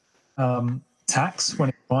 £80 tax when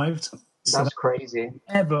it arrived. That's crazy.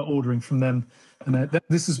 Never ordering from them. And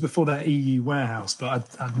this was before their EU warehouse, but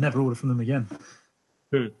I'd never order from them again.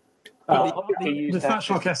 The Fat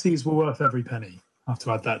Shark SEs were worth every penny. I have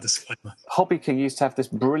to add that disclaimer. Hobby King used to have this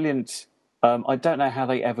brilliant... I don't know how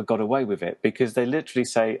they ever got away with it, because they literally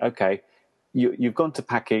say, okay, you've gone to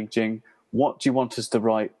packaging... What do you want us to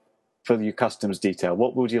write for your customs detail?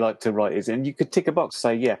 What would you like to write? And you could tick a box,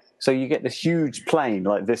 say, yeah. So you get this huge plane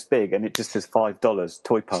like this big, and it just says $5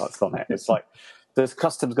 toy parts on it. It's like the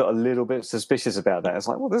customs got a little bit suspicious about that. It's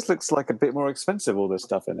like, well, this looks like a bit more expensive, all this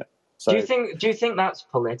stuff in it. So, do you think that's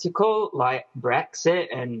political, like Brexit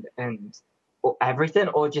and everything,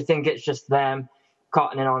 or do you think it's just them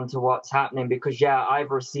cottoning on to what's happening? Because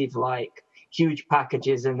I've received like huge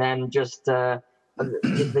packages, and then just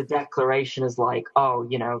the declaration is like,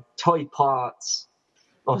 toy parts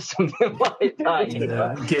or something like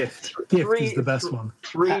that. Gift is the best one.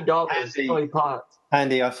 $3 toy parts.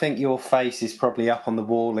 Andy, I think your face is probably up on the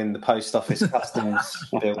wall in the post office customs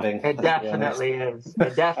building. It definitely is.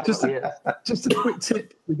 It definitely is. Just a quick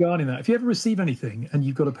tip regarding that. If you ever receive anything and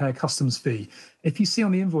you've got to pay a customs fee, if you see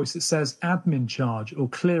on the invoice it says admin charge or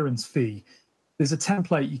clearance fee, there's a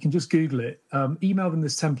template. You can just Google it, email them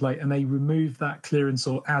this template, and they remove that clearance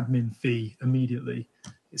or admin fee immediately.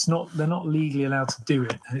 They're not legally allowed to do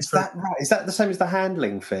it. And is that right? Is that the same as the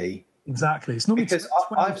handling fee? Exactly. It's normally £12,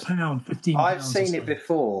 £15. I've seen it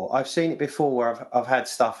before. I've seen it before where I've had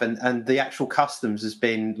stuff and the actual customs has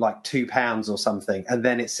been like £2 or something, and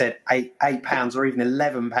then it said £8 or even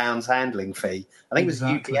 £11 handling fee. I think it was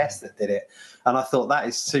UPS that did it, and I thought that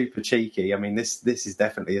is super cheeky. I mean, this is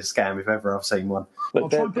definitely a scam if ever I've seen one. But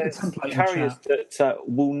there's carriers that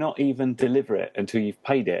will not even deliver it until you've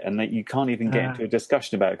paid it, and that you can't even get into a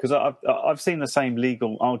discussion about it. Because I've seen the same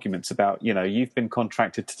legal arguments about, you've been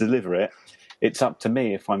contracted to deliver it. It's up to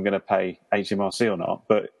me if I'm going to pay HMRC or not.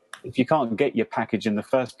 But if you can't get your package in the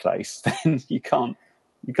first place, then you can't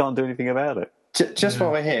do anything about it. Just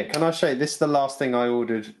while we're here, can I show you? This is the last thing I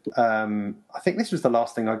ordered. I think this was the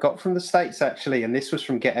last thing I got from the States, actually, and this was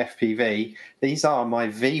from Get FPV. These are my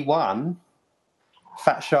V1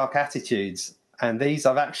 Fat Shark Attitudes, and these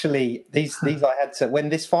I had to, when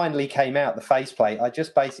this finally came out, the faceplate, I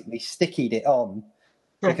just basically stickied it on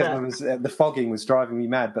because the fogging was driving me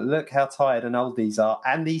mad. But look how tired and old these are,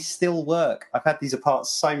 and these still work. I've had these apart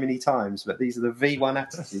so many times, but these are the V1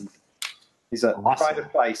 Attitudes. These are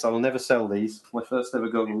private place. I will never sell these. My first ever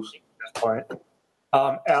goggles. That's right.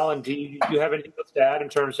 Alan, do you have anything else to add in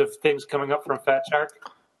terms of things coming up from Fat Shark?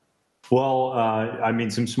 Well,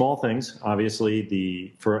 some small things.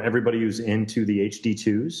 Obviously, for everybody who's into the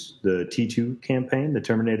HD2s, the T2 campaign, the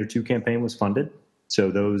Terminator 2 campaign was funded.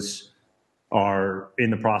 So those are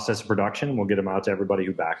in the process of production, and we'll get them out to everybody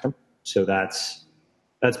who backed them. So that's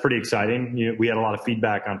that's pretty exciting. We had a lot of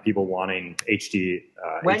feedback on people wanting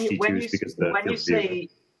HD2s because when you say,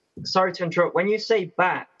 sorry to interrupt, when you say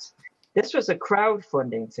backed, this was a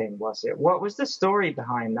crowdfunding thing, was it? What was the story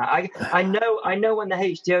behind that? I know when the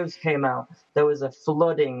HDOs came out, there was a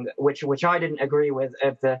flooding, which I didn't agree with,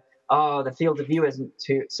 of the field of view isn't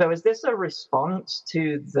too. So is this a response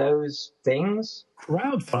to those things?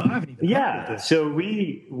 Crowdfunding. Yeah. So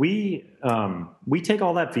we take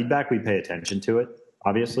all that feedback. We pay attention to it.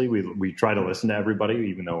 Obviously, we try to listen to everybody,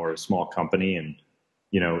 even though we're a small company, and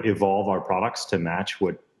evolve our products to match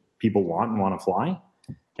what people want and want to fly.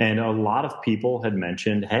 And a lot of people had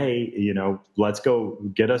mentioned, hey, let's go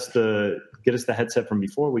get us the headset from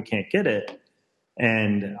before. We can't get it.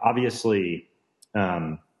 And obviously,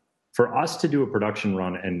 for us to do a production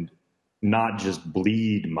run and not just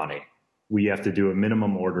bleed money, we have to do a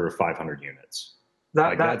minimum order of 500 units.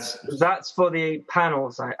 That's for the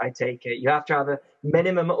panels, I take it. You have to have a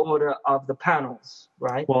minimum order of the panels,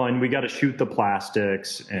 right? Well, and we got to shoot the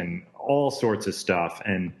plastics and all sorts of stuff.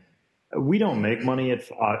 And we don't make money at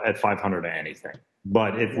 500 of anything.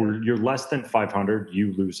 But if you're less than 500,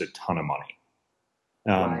 you lose a ton of money.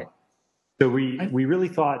 Right. So we really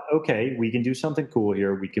thought, okay, we can do something cool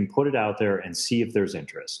here. We can put it out there and see if there's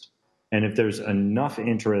interest. And if there's enough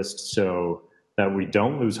interest so that we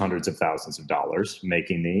don't lose hundreds of thousands of dollars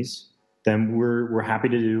making these, then we're happy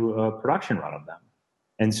to do a production run of them.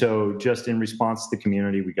 And so just in response to the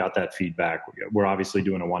community, we got that feedback. We're obviously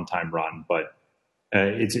doing a one-time run, but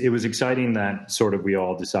it was exciting that sort of we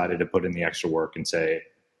all decided to put in the extra work and say,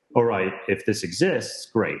 all right, if this exists,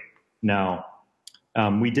 great. Now,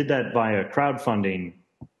 we did that via crowdfunding,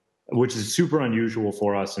 which is super unusual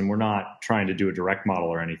for us, and we're not trying to do a direct model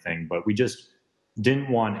or anything, but we just didn't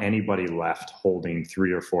want anybody left holding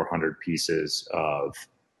 300 or 400 pieces of,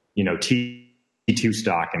 T2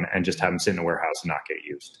 stock and just have them sit in a warehouse and not get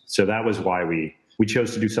used. So that was why we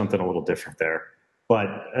chose to do something a little different there.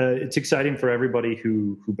 But it's exciting for everybody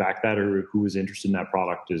who backed that or who was interested in that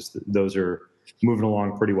product. Those are moving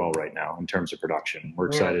along pretty well right now in terms of production. We're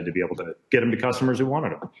excited to be able to get them to customers who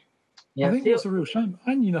wanted them. Yeah, I think that's a real shame.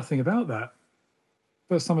 I knew nothing about that.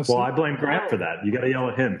 First time I've seen. Well, I blame Grant for that. You got to yell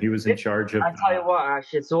at him. He was in charge of. I tell you what,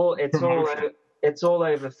 Ash, it's all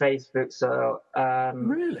over Facebook. So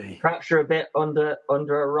really, perhaps you're a bit under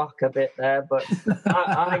a rock a bit there, but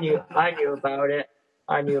I knew about it.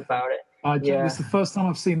 It's the first time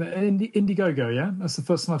I've seen that. Indiegogo, yeah, that's the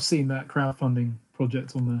first time I've seen that crowdfunding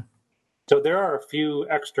project on there. So there are a few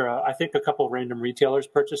extra, I think a couple of random retailers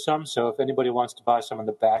purchased some. So if anybody wants to buy some on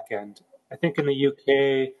the back end, I think in the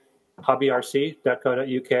UK,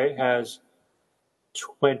 hobbyrc.co.uk has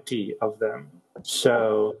 20 of them.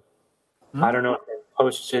 So I don't know if they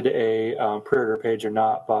posted a pre-order page or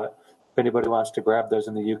not, but if anybody wants to grab those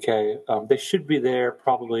in the UK, they should be there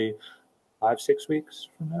probably 5-6 weeks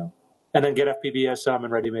from now. And then Get FPV has some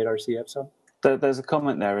and Ready Made RC have some. There's a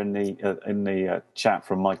comment there in the chat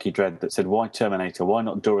from Mikey Dread that said, "Why Terminator? Why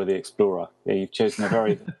not Dora the Explorer?" Yeah, you've chosen a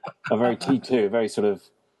very T2, a very sort of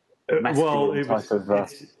masculine type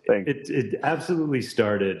of thing. It absolutely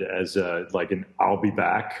started as like an "I'll be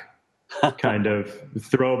back" kind of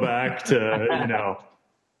throwback to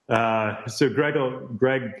So Greg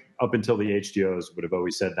up until the HDOs would have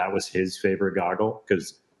always said that was his favorite goggle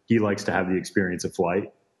because he likes to have the experience of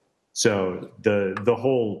flight. So the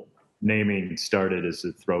whole naming started as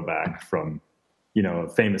a throwback from, a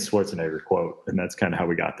famous Schwarzenegger quote, and that's kind of how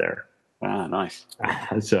we got there. Ah, nice.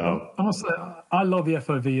 So honestly, I love the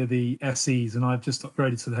FOV of the SEs, and I've just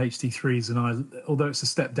upgraded to the HD3s, and although it's a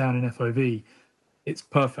step down in FOV, it's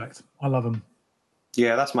perfect. I love them.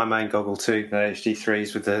 Yeah, that's my main goggle too, the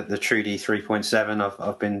HD3s with the TrueD 3.7.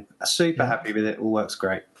 I've been super happy with it. All works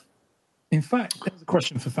great. In fact, there's a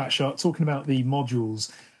question for Fat Shark talking about the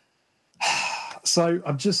modules. So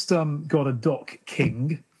I've just got a Doc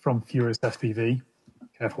King from Furious FPV.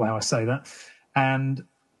 Careful how I say that. And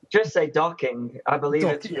just say docking. I believe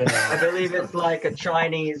it's like a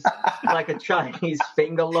Chinese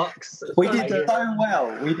finger locks. We did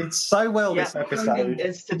so well this episode.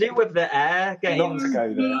 It's to do with the air getting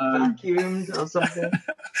vacuumed or something.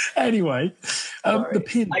 Anyway, the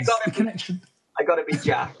pins, the connection. I got to be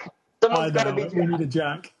Jack. Someone's got to be Jack. We need a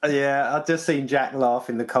Jack. Yeah, I've just seen Jack laugh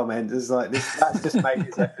in the comments. It's like that's just made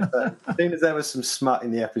his episode. As soon as there was some smut in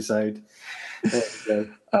the episode. There we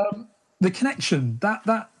go. The connection,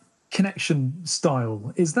 that connection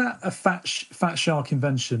style, is that a Fat Shark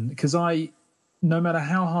invention? Because no matter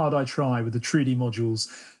how hard I try with the TrueD modules,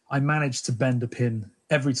 I manage to bend a pin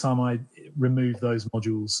every time I remove those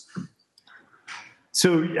modules.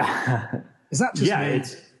 So is that just me?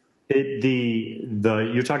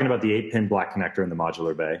 You're talking about the 8-pin black connector in the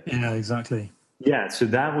modular bay. Yeah, exactly. Yeah, so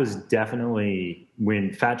that was definitely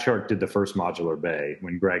when Fat Shark did the first modular bay,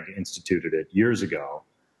 when Greg instituted it years ago.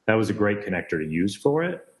 That was a great connector to use for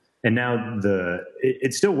it. And now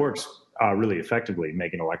it still works really effectively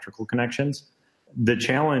making electrical connections. The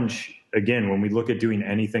challenge, again, when we look at doing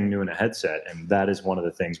anything new in a headset, and that is one of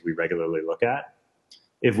the things we regularly look at,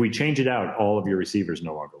 if we change it out, all of your receivers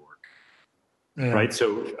no longer work. Yeah. Right?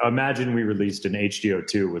 So imagine we released an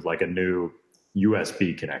HDO2 with like a new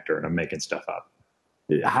USB connector, and I'm making stuff up.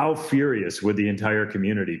 How furious would the entire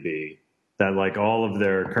community be that like all of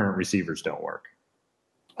their current receivers don't work?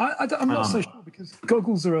 I'm not so sure, because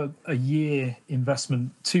goggles are a year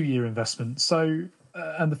investment, 2-year investment. So,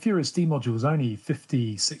 and the Furious D module is only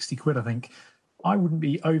 50, 60 quid, I think. I wouldn't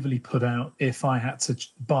be overly put out if I had to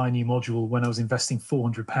buy a new module when I was investing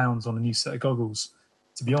 £400 on a new set of goggles,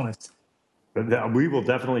 to be honest. But we will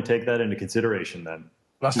definitely take that into consideration then.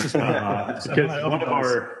 That's just because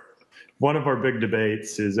one of our big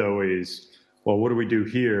debates is always, well, what do we do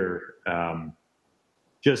here?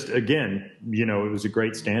 Just again, it was a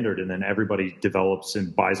great standard, and then everybody develops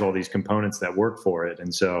and buys all these components that work for it.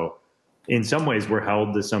 And so in some ways we're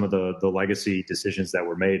held to some of the legacy decisions that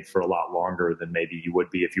were made for a lot longer than maybe you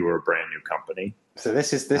would be if you were a brand new company. So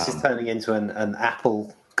this is turning into an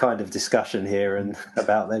Apple kind of discussion here, and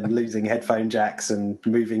about them losing headphone jacks and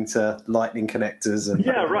moving to lightning connectors. And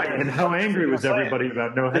yeah, right. And how angry was everybody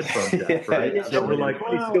about no headphone jack, right? Yeah. So we're like,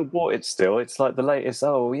 you still bought it still. It's like the latest,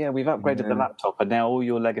 we've upgraded the laptop, and now all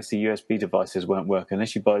your legacy USB devices won't work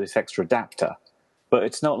unless you buy this extra adapter. But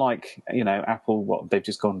it's not like, Apple, they've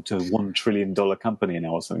just gone to a $1 trillion company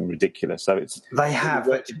now or something ridiculous. So they have.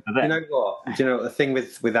 But you know what? Do you know the thing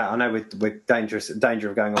with that? I know we're danger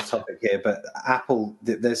of going off topic here, but Apple,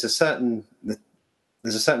 there's a certain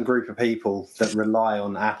group of people that rely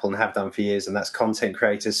on Apple and have done for years, and that's content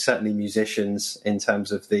creators, certainly musicians, in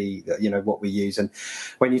terms of what we use. And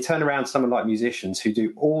when you turn around someone like musicians who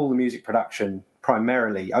do all the music production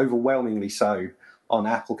primarily, overwhelmingly so, on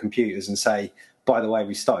Apple computers, and say, by the way,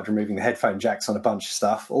 we started removing the headphone jacks on a bunch of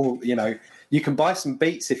stuff. Or, you can buy some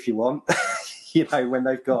Beats if you want, when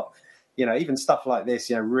they've got, even stuff like this,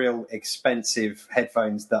 real expensive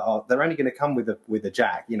headphones they're only going to come with a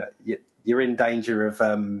jack. You're in danger of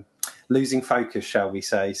losing focus, shall we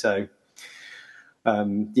say. So,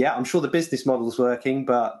 I'm sure the business model's working,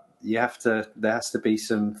 but there has to be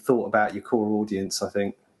some thought about your core audience, I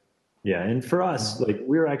think. Yeah, and for us,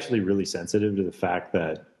 we're actually really sensitive to the fact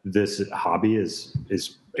that this hobby is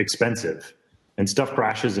expensive, and stuff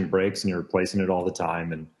crashes and breaks, and you're replacing it all the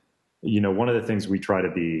time. And one of the things we try to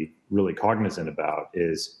be really cognizant about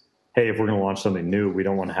is, hey, if we're going to launch something new, we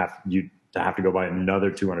don't want to have to go buy another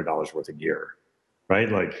 $200 worth of gear,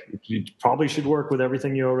 right? Like, you probably should work with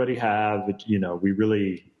everything you already have. We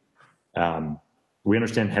really we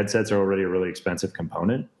understand headsets are already a really expensive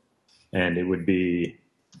component, and it would be.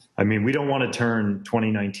 We don't want to turn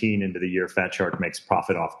 2019 into the year Fat Shark makes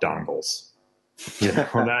profit off dongles.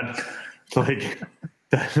 That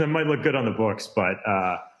might look good on the books, but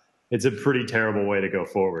it's a pretty terrible way to go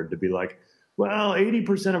forward, to be like, well,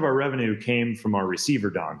 80% of our revenue came from our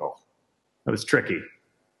receiver dongle. That was tricky.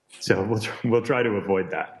 So we'll try to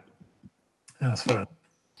avoid that. That's fair.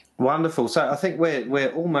 Wonderful. So I think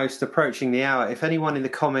we're almost approaching the hour. If anyone in the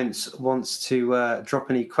comments wants to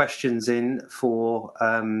drop any questions in for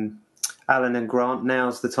Alan and Grant,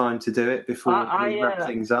 now's the time to do it before we wrap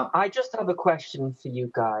things up. I just have a question for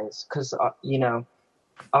you guys, because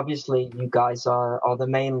obviously you guys are the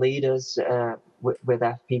main leaders with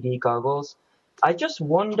FPV goggles. I just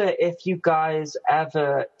wonder if you guys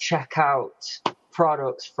ever check out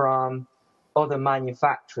products from other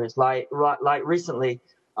manufacturers. Like recently,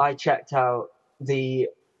 I checked out the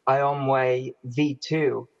Ionway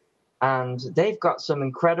V2, and they've got some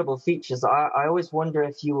incredible features. I always wonder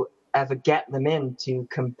if you ever get them in to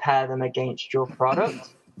compare them against your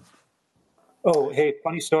product. Oh, hey,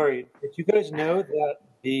 funny story. Did you guys know that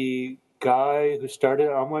the guy who started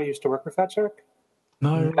Ionway used to work for Fat Shark?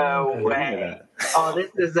 No way. Oh, this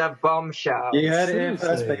is a bombshell. You heard it here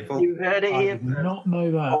first, people. You heard it here. I did not know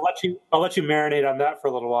that. I'll let you marinate on that for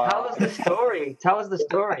a little while. Tell us the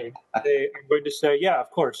story. I'm going to say, yeah, of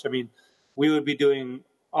course. We would be doing.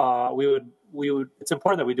 We would. It's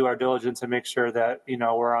important that we do our diligence and make sure that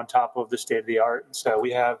we're on top of the state of the art. So we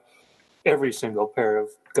have every single pair of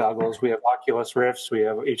goggles. We have Oculus Rifts. We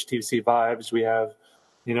have HTC Vives. We have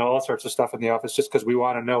all sorts of stuff in the office, just because we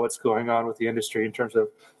want to know what's going on with the industry in terms of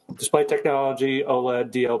display technology,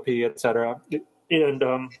 OLED, DLP, etc. And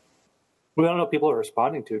We don't know what people are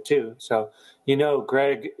responding to, too. So,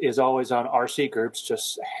 Greg is always on RC groups,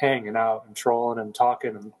 just hanging out and trolling and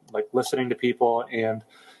talking and like listening to people. And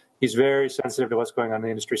he's very sensitive to what's going on in the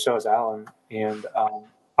industry. So is Alan. And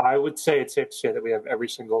I would say it's safe to say that we have every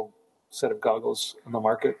single set of goggles on the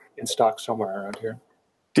market in stock somewhere around here.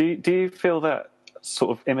 Do you feel that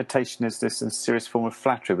sort of imitation is this a serious form of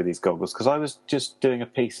flattery with these goggles? Because I was just doing a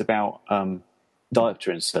piece about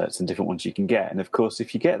diopter inserts and different ones you can get. And of course,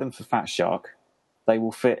 if you get them for Fat Shark, they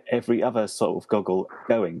will fit every other sort of goggle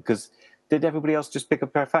going. Because did everybody else just pick up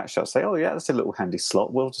a pair of Fat Sharks, say, oh yeah, that's a little handy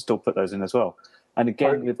slot, we'll just all put those in as well. And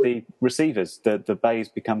again, with the receivers, the bay's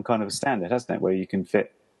become kind of a standard, hasn't it, where you can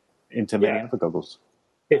fit into many other goggles.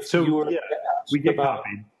 If you were we get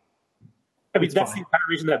copied. I mean, that's the entire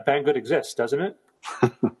reason that Banggood exists, doesn't it?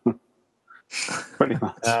 Pretty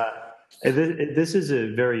much. This is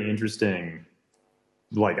a very interesting,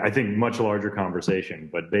 I think, much larger conversation.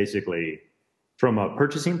 But basically, from a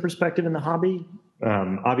purchasing perspective in the hobby,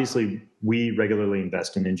 obviously, we regularly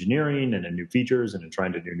invest in engineering and in new features and in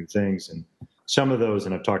trying to do new things. And some of those,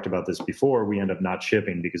 and I've talked about this before, we end up not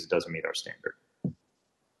shipping because it doesn't meet our standard.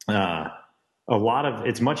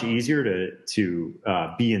 It's much easier to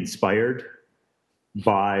be inspired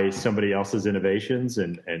by somebody else's innovations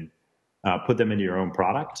and put them into your own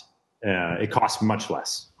product. It costs much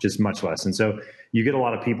less. And so you get a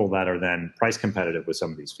lot of people that are then price competitive with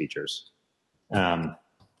some of these features.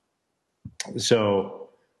 So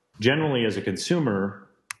generally as a consumer,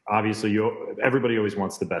 obviously everybody always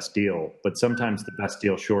wants the best deal, but sometimes the best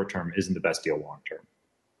deal short-term isn't the best deal long-term.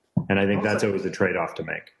 And I think that's always a trade-off to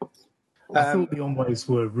make. I thought the Onways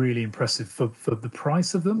were really impressive for the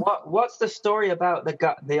price of them. What's the story about the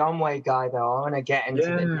Onway guy, though? I want to get into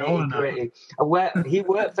the nitty-gritty. Where he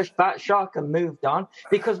worked for Fat Shark and moved on.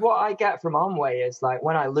 Because what I get from Onway is,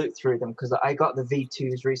 when I look through them, because I got the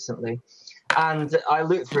V2s recently, and I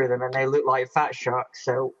look through them and they look like Fat Shark.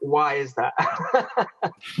 So why is that?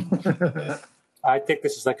 I think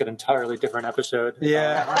this is an entirely different episode.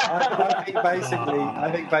 Yeah, I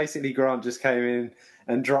think basically Grant just came in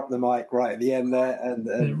and dropped the mic right at the end there, and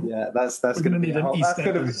that's going to be a whole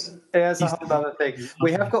other thing.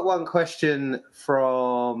 We have got one question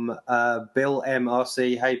from Bill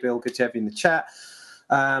MRC. Hey Bill, good to have you in the chat.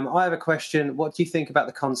 I have a question. What do you think about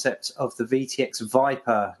the concept of the VTX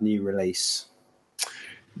Viper new release?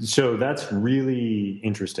 So that's really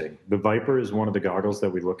interesting. The Viper is one of the goggles that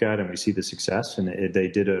we look at and we see the success, and they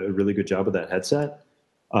did a really good job with that headset.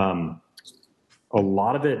 A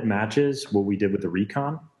lot of it matches what we did with the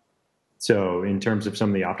Recon. So in terms of some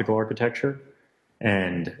of the optical architecture,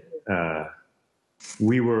 and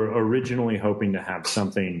we were originally hoping to have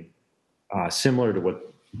something similar to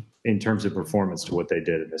in terms of performance to what they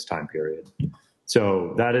did in this time period.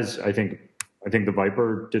 So that is, I think the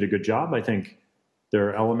Viper did a good job. I think there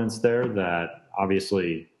are elements there that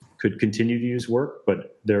obviously could continue to use work,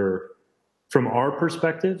 but from our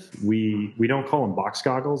perspective, we don't call them box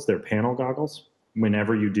goggles. They're panel goggles.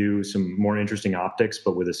 Whenever you do some more interesting optics,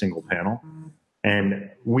 but with a single panel.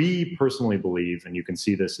 And we personally believe, and you can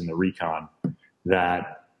see this in the Recon,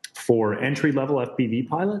 that for entry-level FPV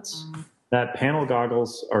pilots, that panel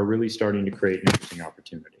goggles are really starting to create an interesting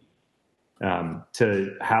opportunity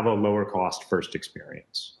to have a lower cost first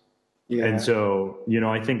experience. Yeah. And so,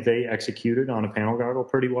 I think they executed on a panel goggle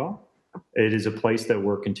pretty well. It is a place that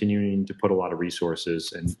we're continuing to put a lot of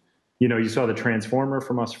resources. And, you saw the Transformer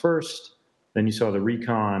from us first, then you saw the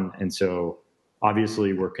Recon. And so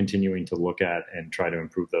obviously we're continuing to look at and try to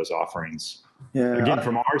improve those offerings. Yeah. Again,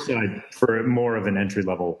 from our side, for more of an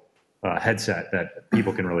entry-level headset that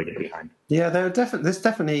people can really get behind. Yeah, there's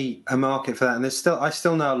definitely a market for that. And I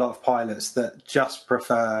still know a lot of pilots that just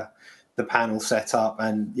prefer the panel setup.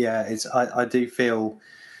 And I do feel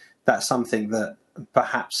that's something that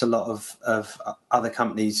perhaps a lot of other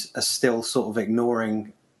companies are still sort of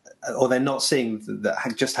ignoring, or they're not seeing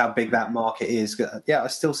just how big that market is. Yeah, I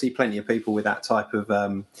still see plenty of people with that type of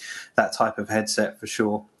headset for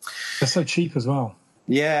sure. They're so cheap as well.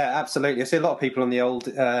 Yeah, absolutely. I see a lot of people on the old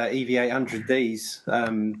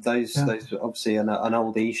EV800Ds. Those obviously an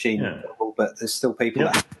old eSheen, but there's still people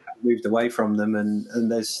that have moved away from them,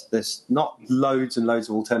 and there's not loads and loads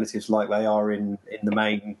of alternatives like they are in the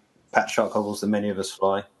main Fat Shark goggles that many of us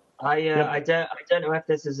fly. I don't know if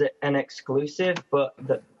this is an exclusive, but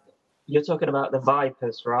you're talking about the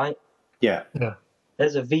Vipers, right? Yeah.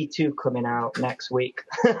 There's a V2 coming out next week.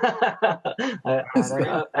 I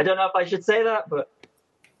don't know if I should say that, but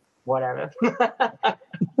whatever.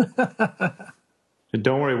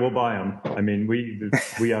 Don't worry, we'll buy them. I mean,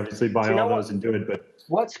 we obviously buy all those and do it, but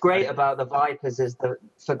what's great about the Vipers is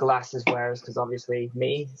for glasses wearers, because obviously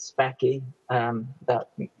me, Specky,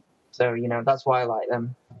 so that's why I like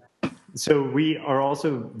them. So we are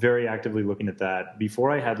also very actively looking at that.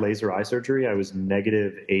 Before I had laser eye surgery, I was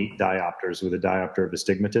 -8 diopters with a diopter of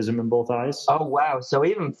astigmatism in both eyes. Oh, wow. So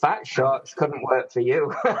even Fat Sharks couldn't work for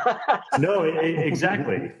you. No,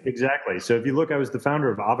 exactly. So if you look, I was the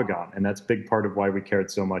founder of Avegant, and that's a big part of why we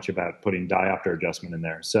cared so much about putting diopter adjustment in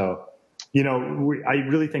there. So, I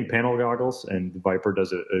really think panel goggles, and the Viper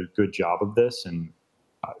does a good job of this. And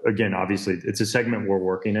again, obviously, it's a segment we're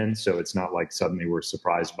working in, so it's not like suddenly we're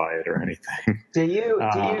surprised by it or anything.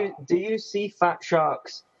 Do you see Fat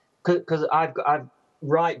Sharks? Because I've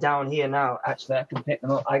right down here now. Actually, I can pick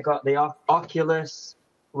them up. I got the Oculus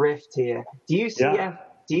Rift here. Do you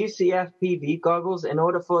see FPV goggles in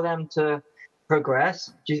order for them to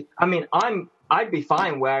progress? I'd be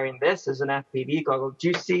fine wearing this as an FPV goggle. Do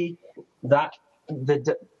you see that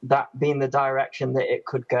being the direction that it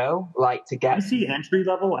could go, like to get? I see entry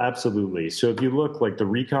level, absolutely. So if you look, like the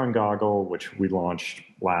Recon goggle, which we launched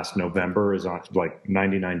last November, is on like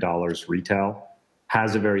 $99 retail,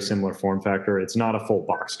 has a very similar form factor. It's not a full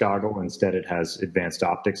box goggle. Instead, it has advanced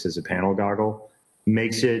optics as a panel goggle.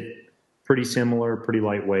 Makes it pretty similar, pretty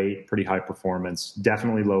lightweight, pretty high performance,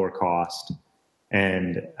 definitely lower cost.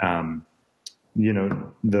 And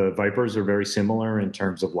the Vipers are very similar in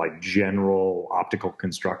terms of like general optical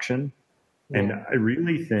construction. Yeah. And I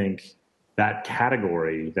really think that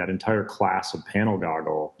category, that entire class of panel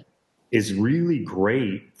goggle, is really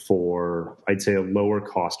great for, I'd say, a lower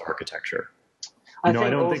cost architecture. I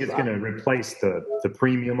don't think it's going to replace the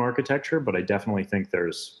premium architecture, but I definitely think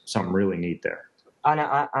there's something really neat there.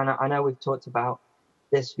 I know we've talked about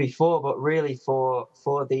this before, but really for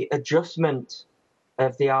the adjustment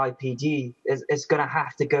of the IPD, it's going to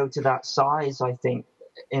have to go to that size, I think,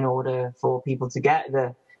 in order for people to get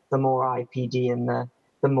the more IPD and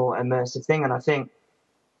the more immersive thing. And I think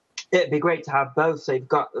it'd be great to have both. So you've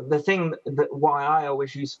got the thing that why I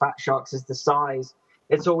always use Fat Sharks is the size.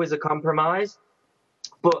 It's always a compromise,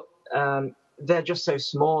 but they're just so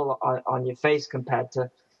small on your face compared to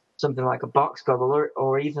something like a box goggle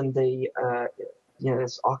or even the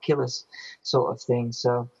this Oculus sort of thing.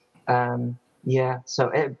 So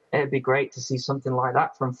so it'd be great to see something like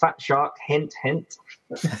that from Fat Shark. Hint, hint.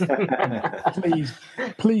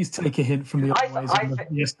 please take a hint from the Onways on the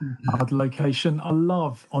SD card location. I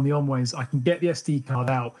love on the Onways I can get the SD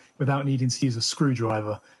card out without needing to use a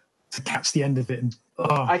screwdriver to catch the end of it. And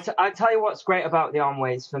I tell you what's great about the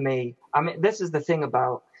Onways for me. I mean, this is the thing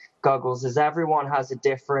about goggles is everyone has a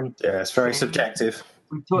different. Yeah, it's very subjective.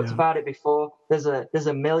 We've talked about it before. There's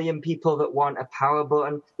a million people that want a power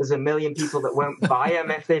button. There's a million people that won't buy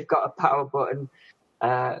them if they've got a power button.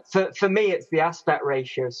 For me, it's the aspect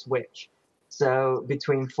ratio switch. So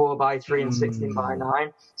between 4:3 and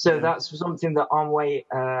 16:9. So that's something that Onway.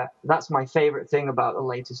 That's my favorite thing about the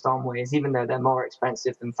latest Onways, even though they're more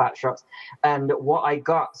expensive than Fat Sharks. And what I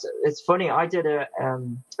got, it's funny. I did a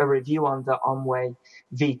review on the Onway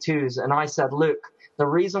V2s, and I said, look, the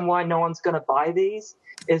reason why no one's going to buy these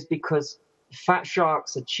is because Fat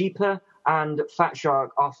Sharks are cheaper and Fat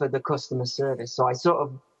Shark offer the customer service. So I sort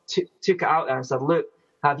of took it out there and said, look,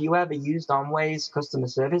 have you ever used Onway's customer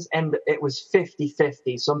service? And it was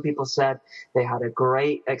 50-50. Some people said they had a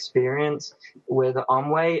great experience with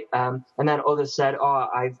Onway. And then others said,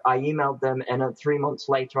 I emailed them and 3 months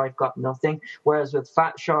later I've got nothing. Whereas with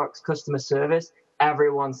Fat Shark's customer service,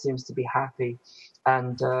 everyone seems to be happy.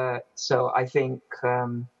 And so I think, I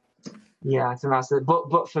think that's it.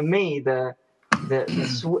 But for me, I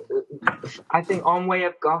think Onway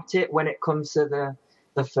have got it when it comes to the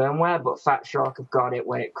firmware, but Fat Shark have got it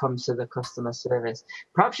when it comes to the customer service.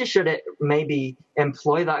 Perhaps you should maybe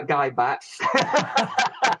employ that guy back.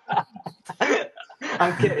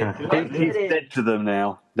 I'm kidding. He's dead to them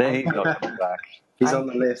now. He's not coming back. He's on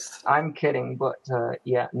the list. I'm kidding, but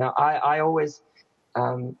I always.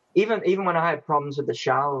 Even when I had problems with the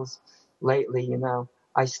shells lately,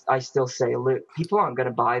 I still say, look, people aren't going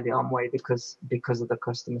to buy the Onway because of the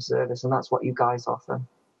customer service, and that's what you guys offer.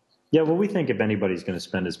 Yeah, well, we think if anybody's going to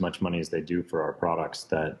spend as much money as they do for our products,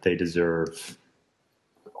 that they deserve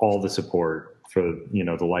all the support for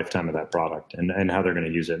the lifetime of that product and how they're going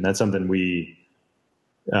to use it, and that's something we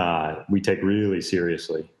take really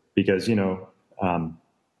seriously because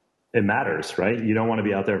it matters, right? You don't want to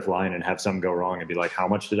be out there flying and have something go wrong and be like, how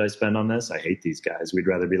much did I spend on this? I hate these guys. We'd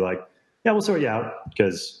rather be like, yeah, we'll sort you out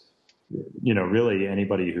because, really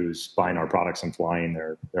anybody who's buying our products and flying,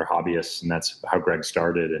 they're hobbyists, and that's how Greg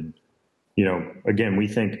started. And, again, we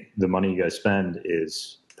think the money you guys spend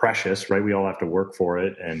is precious, right? We all have to work for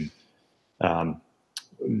it, and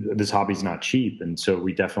this hobby's not cheap, and so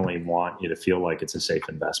we definitely want you to feel like it's a safe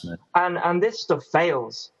investment. And this stuff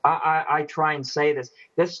fails. I try and say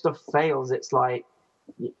this stuff fails. It's like,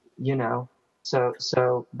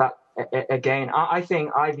 so that again, I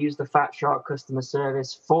think I've used the Fat Shark customer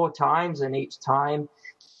service 4 times, and each time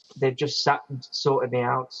they've just sorted me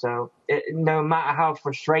out. So no matter how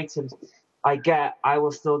frustrated I get, I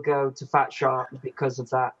will still go to Fat Shark because of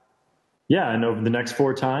that. Yeah, and over the next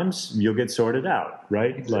 4 times, you'll get sorted out,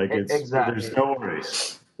 right? Exactly. There's no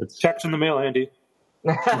worries. Checks in the mail, Andy.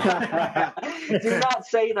 Do not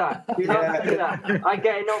say that. Do not say that. I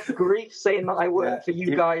get enough grief saying that I work for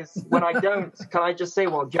you guys when I don't. Can I just say,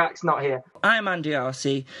 well, Jack's not here? I'm Andy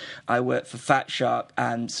RC. I work for Fat Shark,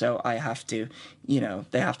 and so I have to,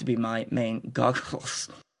 they have to be my main goggles.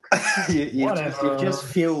 You've just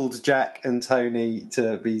fueled Jack and Tony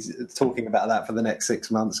to be talking about that for the next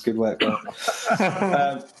 6 months. Good work,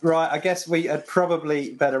 right, I guess we had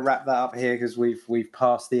probably better wrap that up here because we've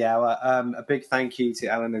passed the hour. A big thank you to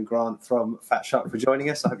Alan and Grant from Fat Shark for joining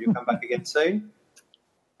us. I hope you'll come back again soon.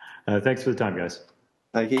 Thanks for the time, guys.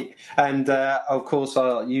 Thank you. And, of course,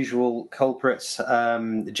 our usual culprits,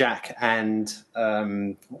 Jack and...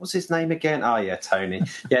 what was his name again? Oh, yeah, Tony.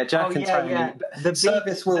 Yeah, Jack and Tony. Yeah. The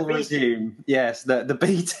service will resume. Yes, the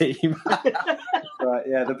B team. Right,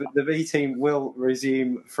 yeah, the B team will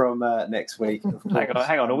resume from next week. Hang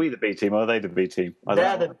on. Are we the B team or are they the B team?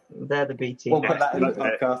 They're the B team. We'll put that in the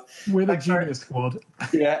podcast. We're the junior squad.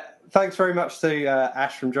 Yeah. Thanks very much to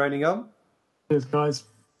Ash from joining on. Cheers, guys.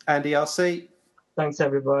 Andy RC. Thanks,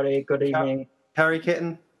 everybody. Good evening. Harry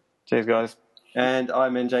Kitten. Cheers, guys. And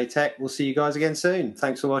I'm NJ Tech. We'll see you guys again soon.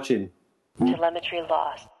 Thanks for watching. Telemetry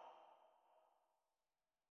lost.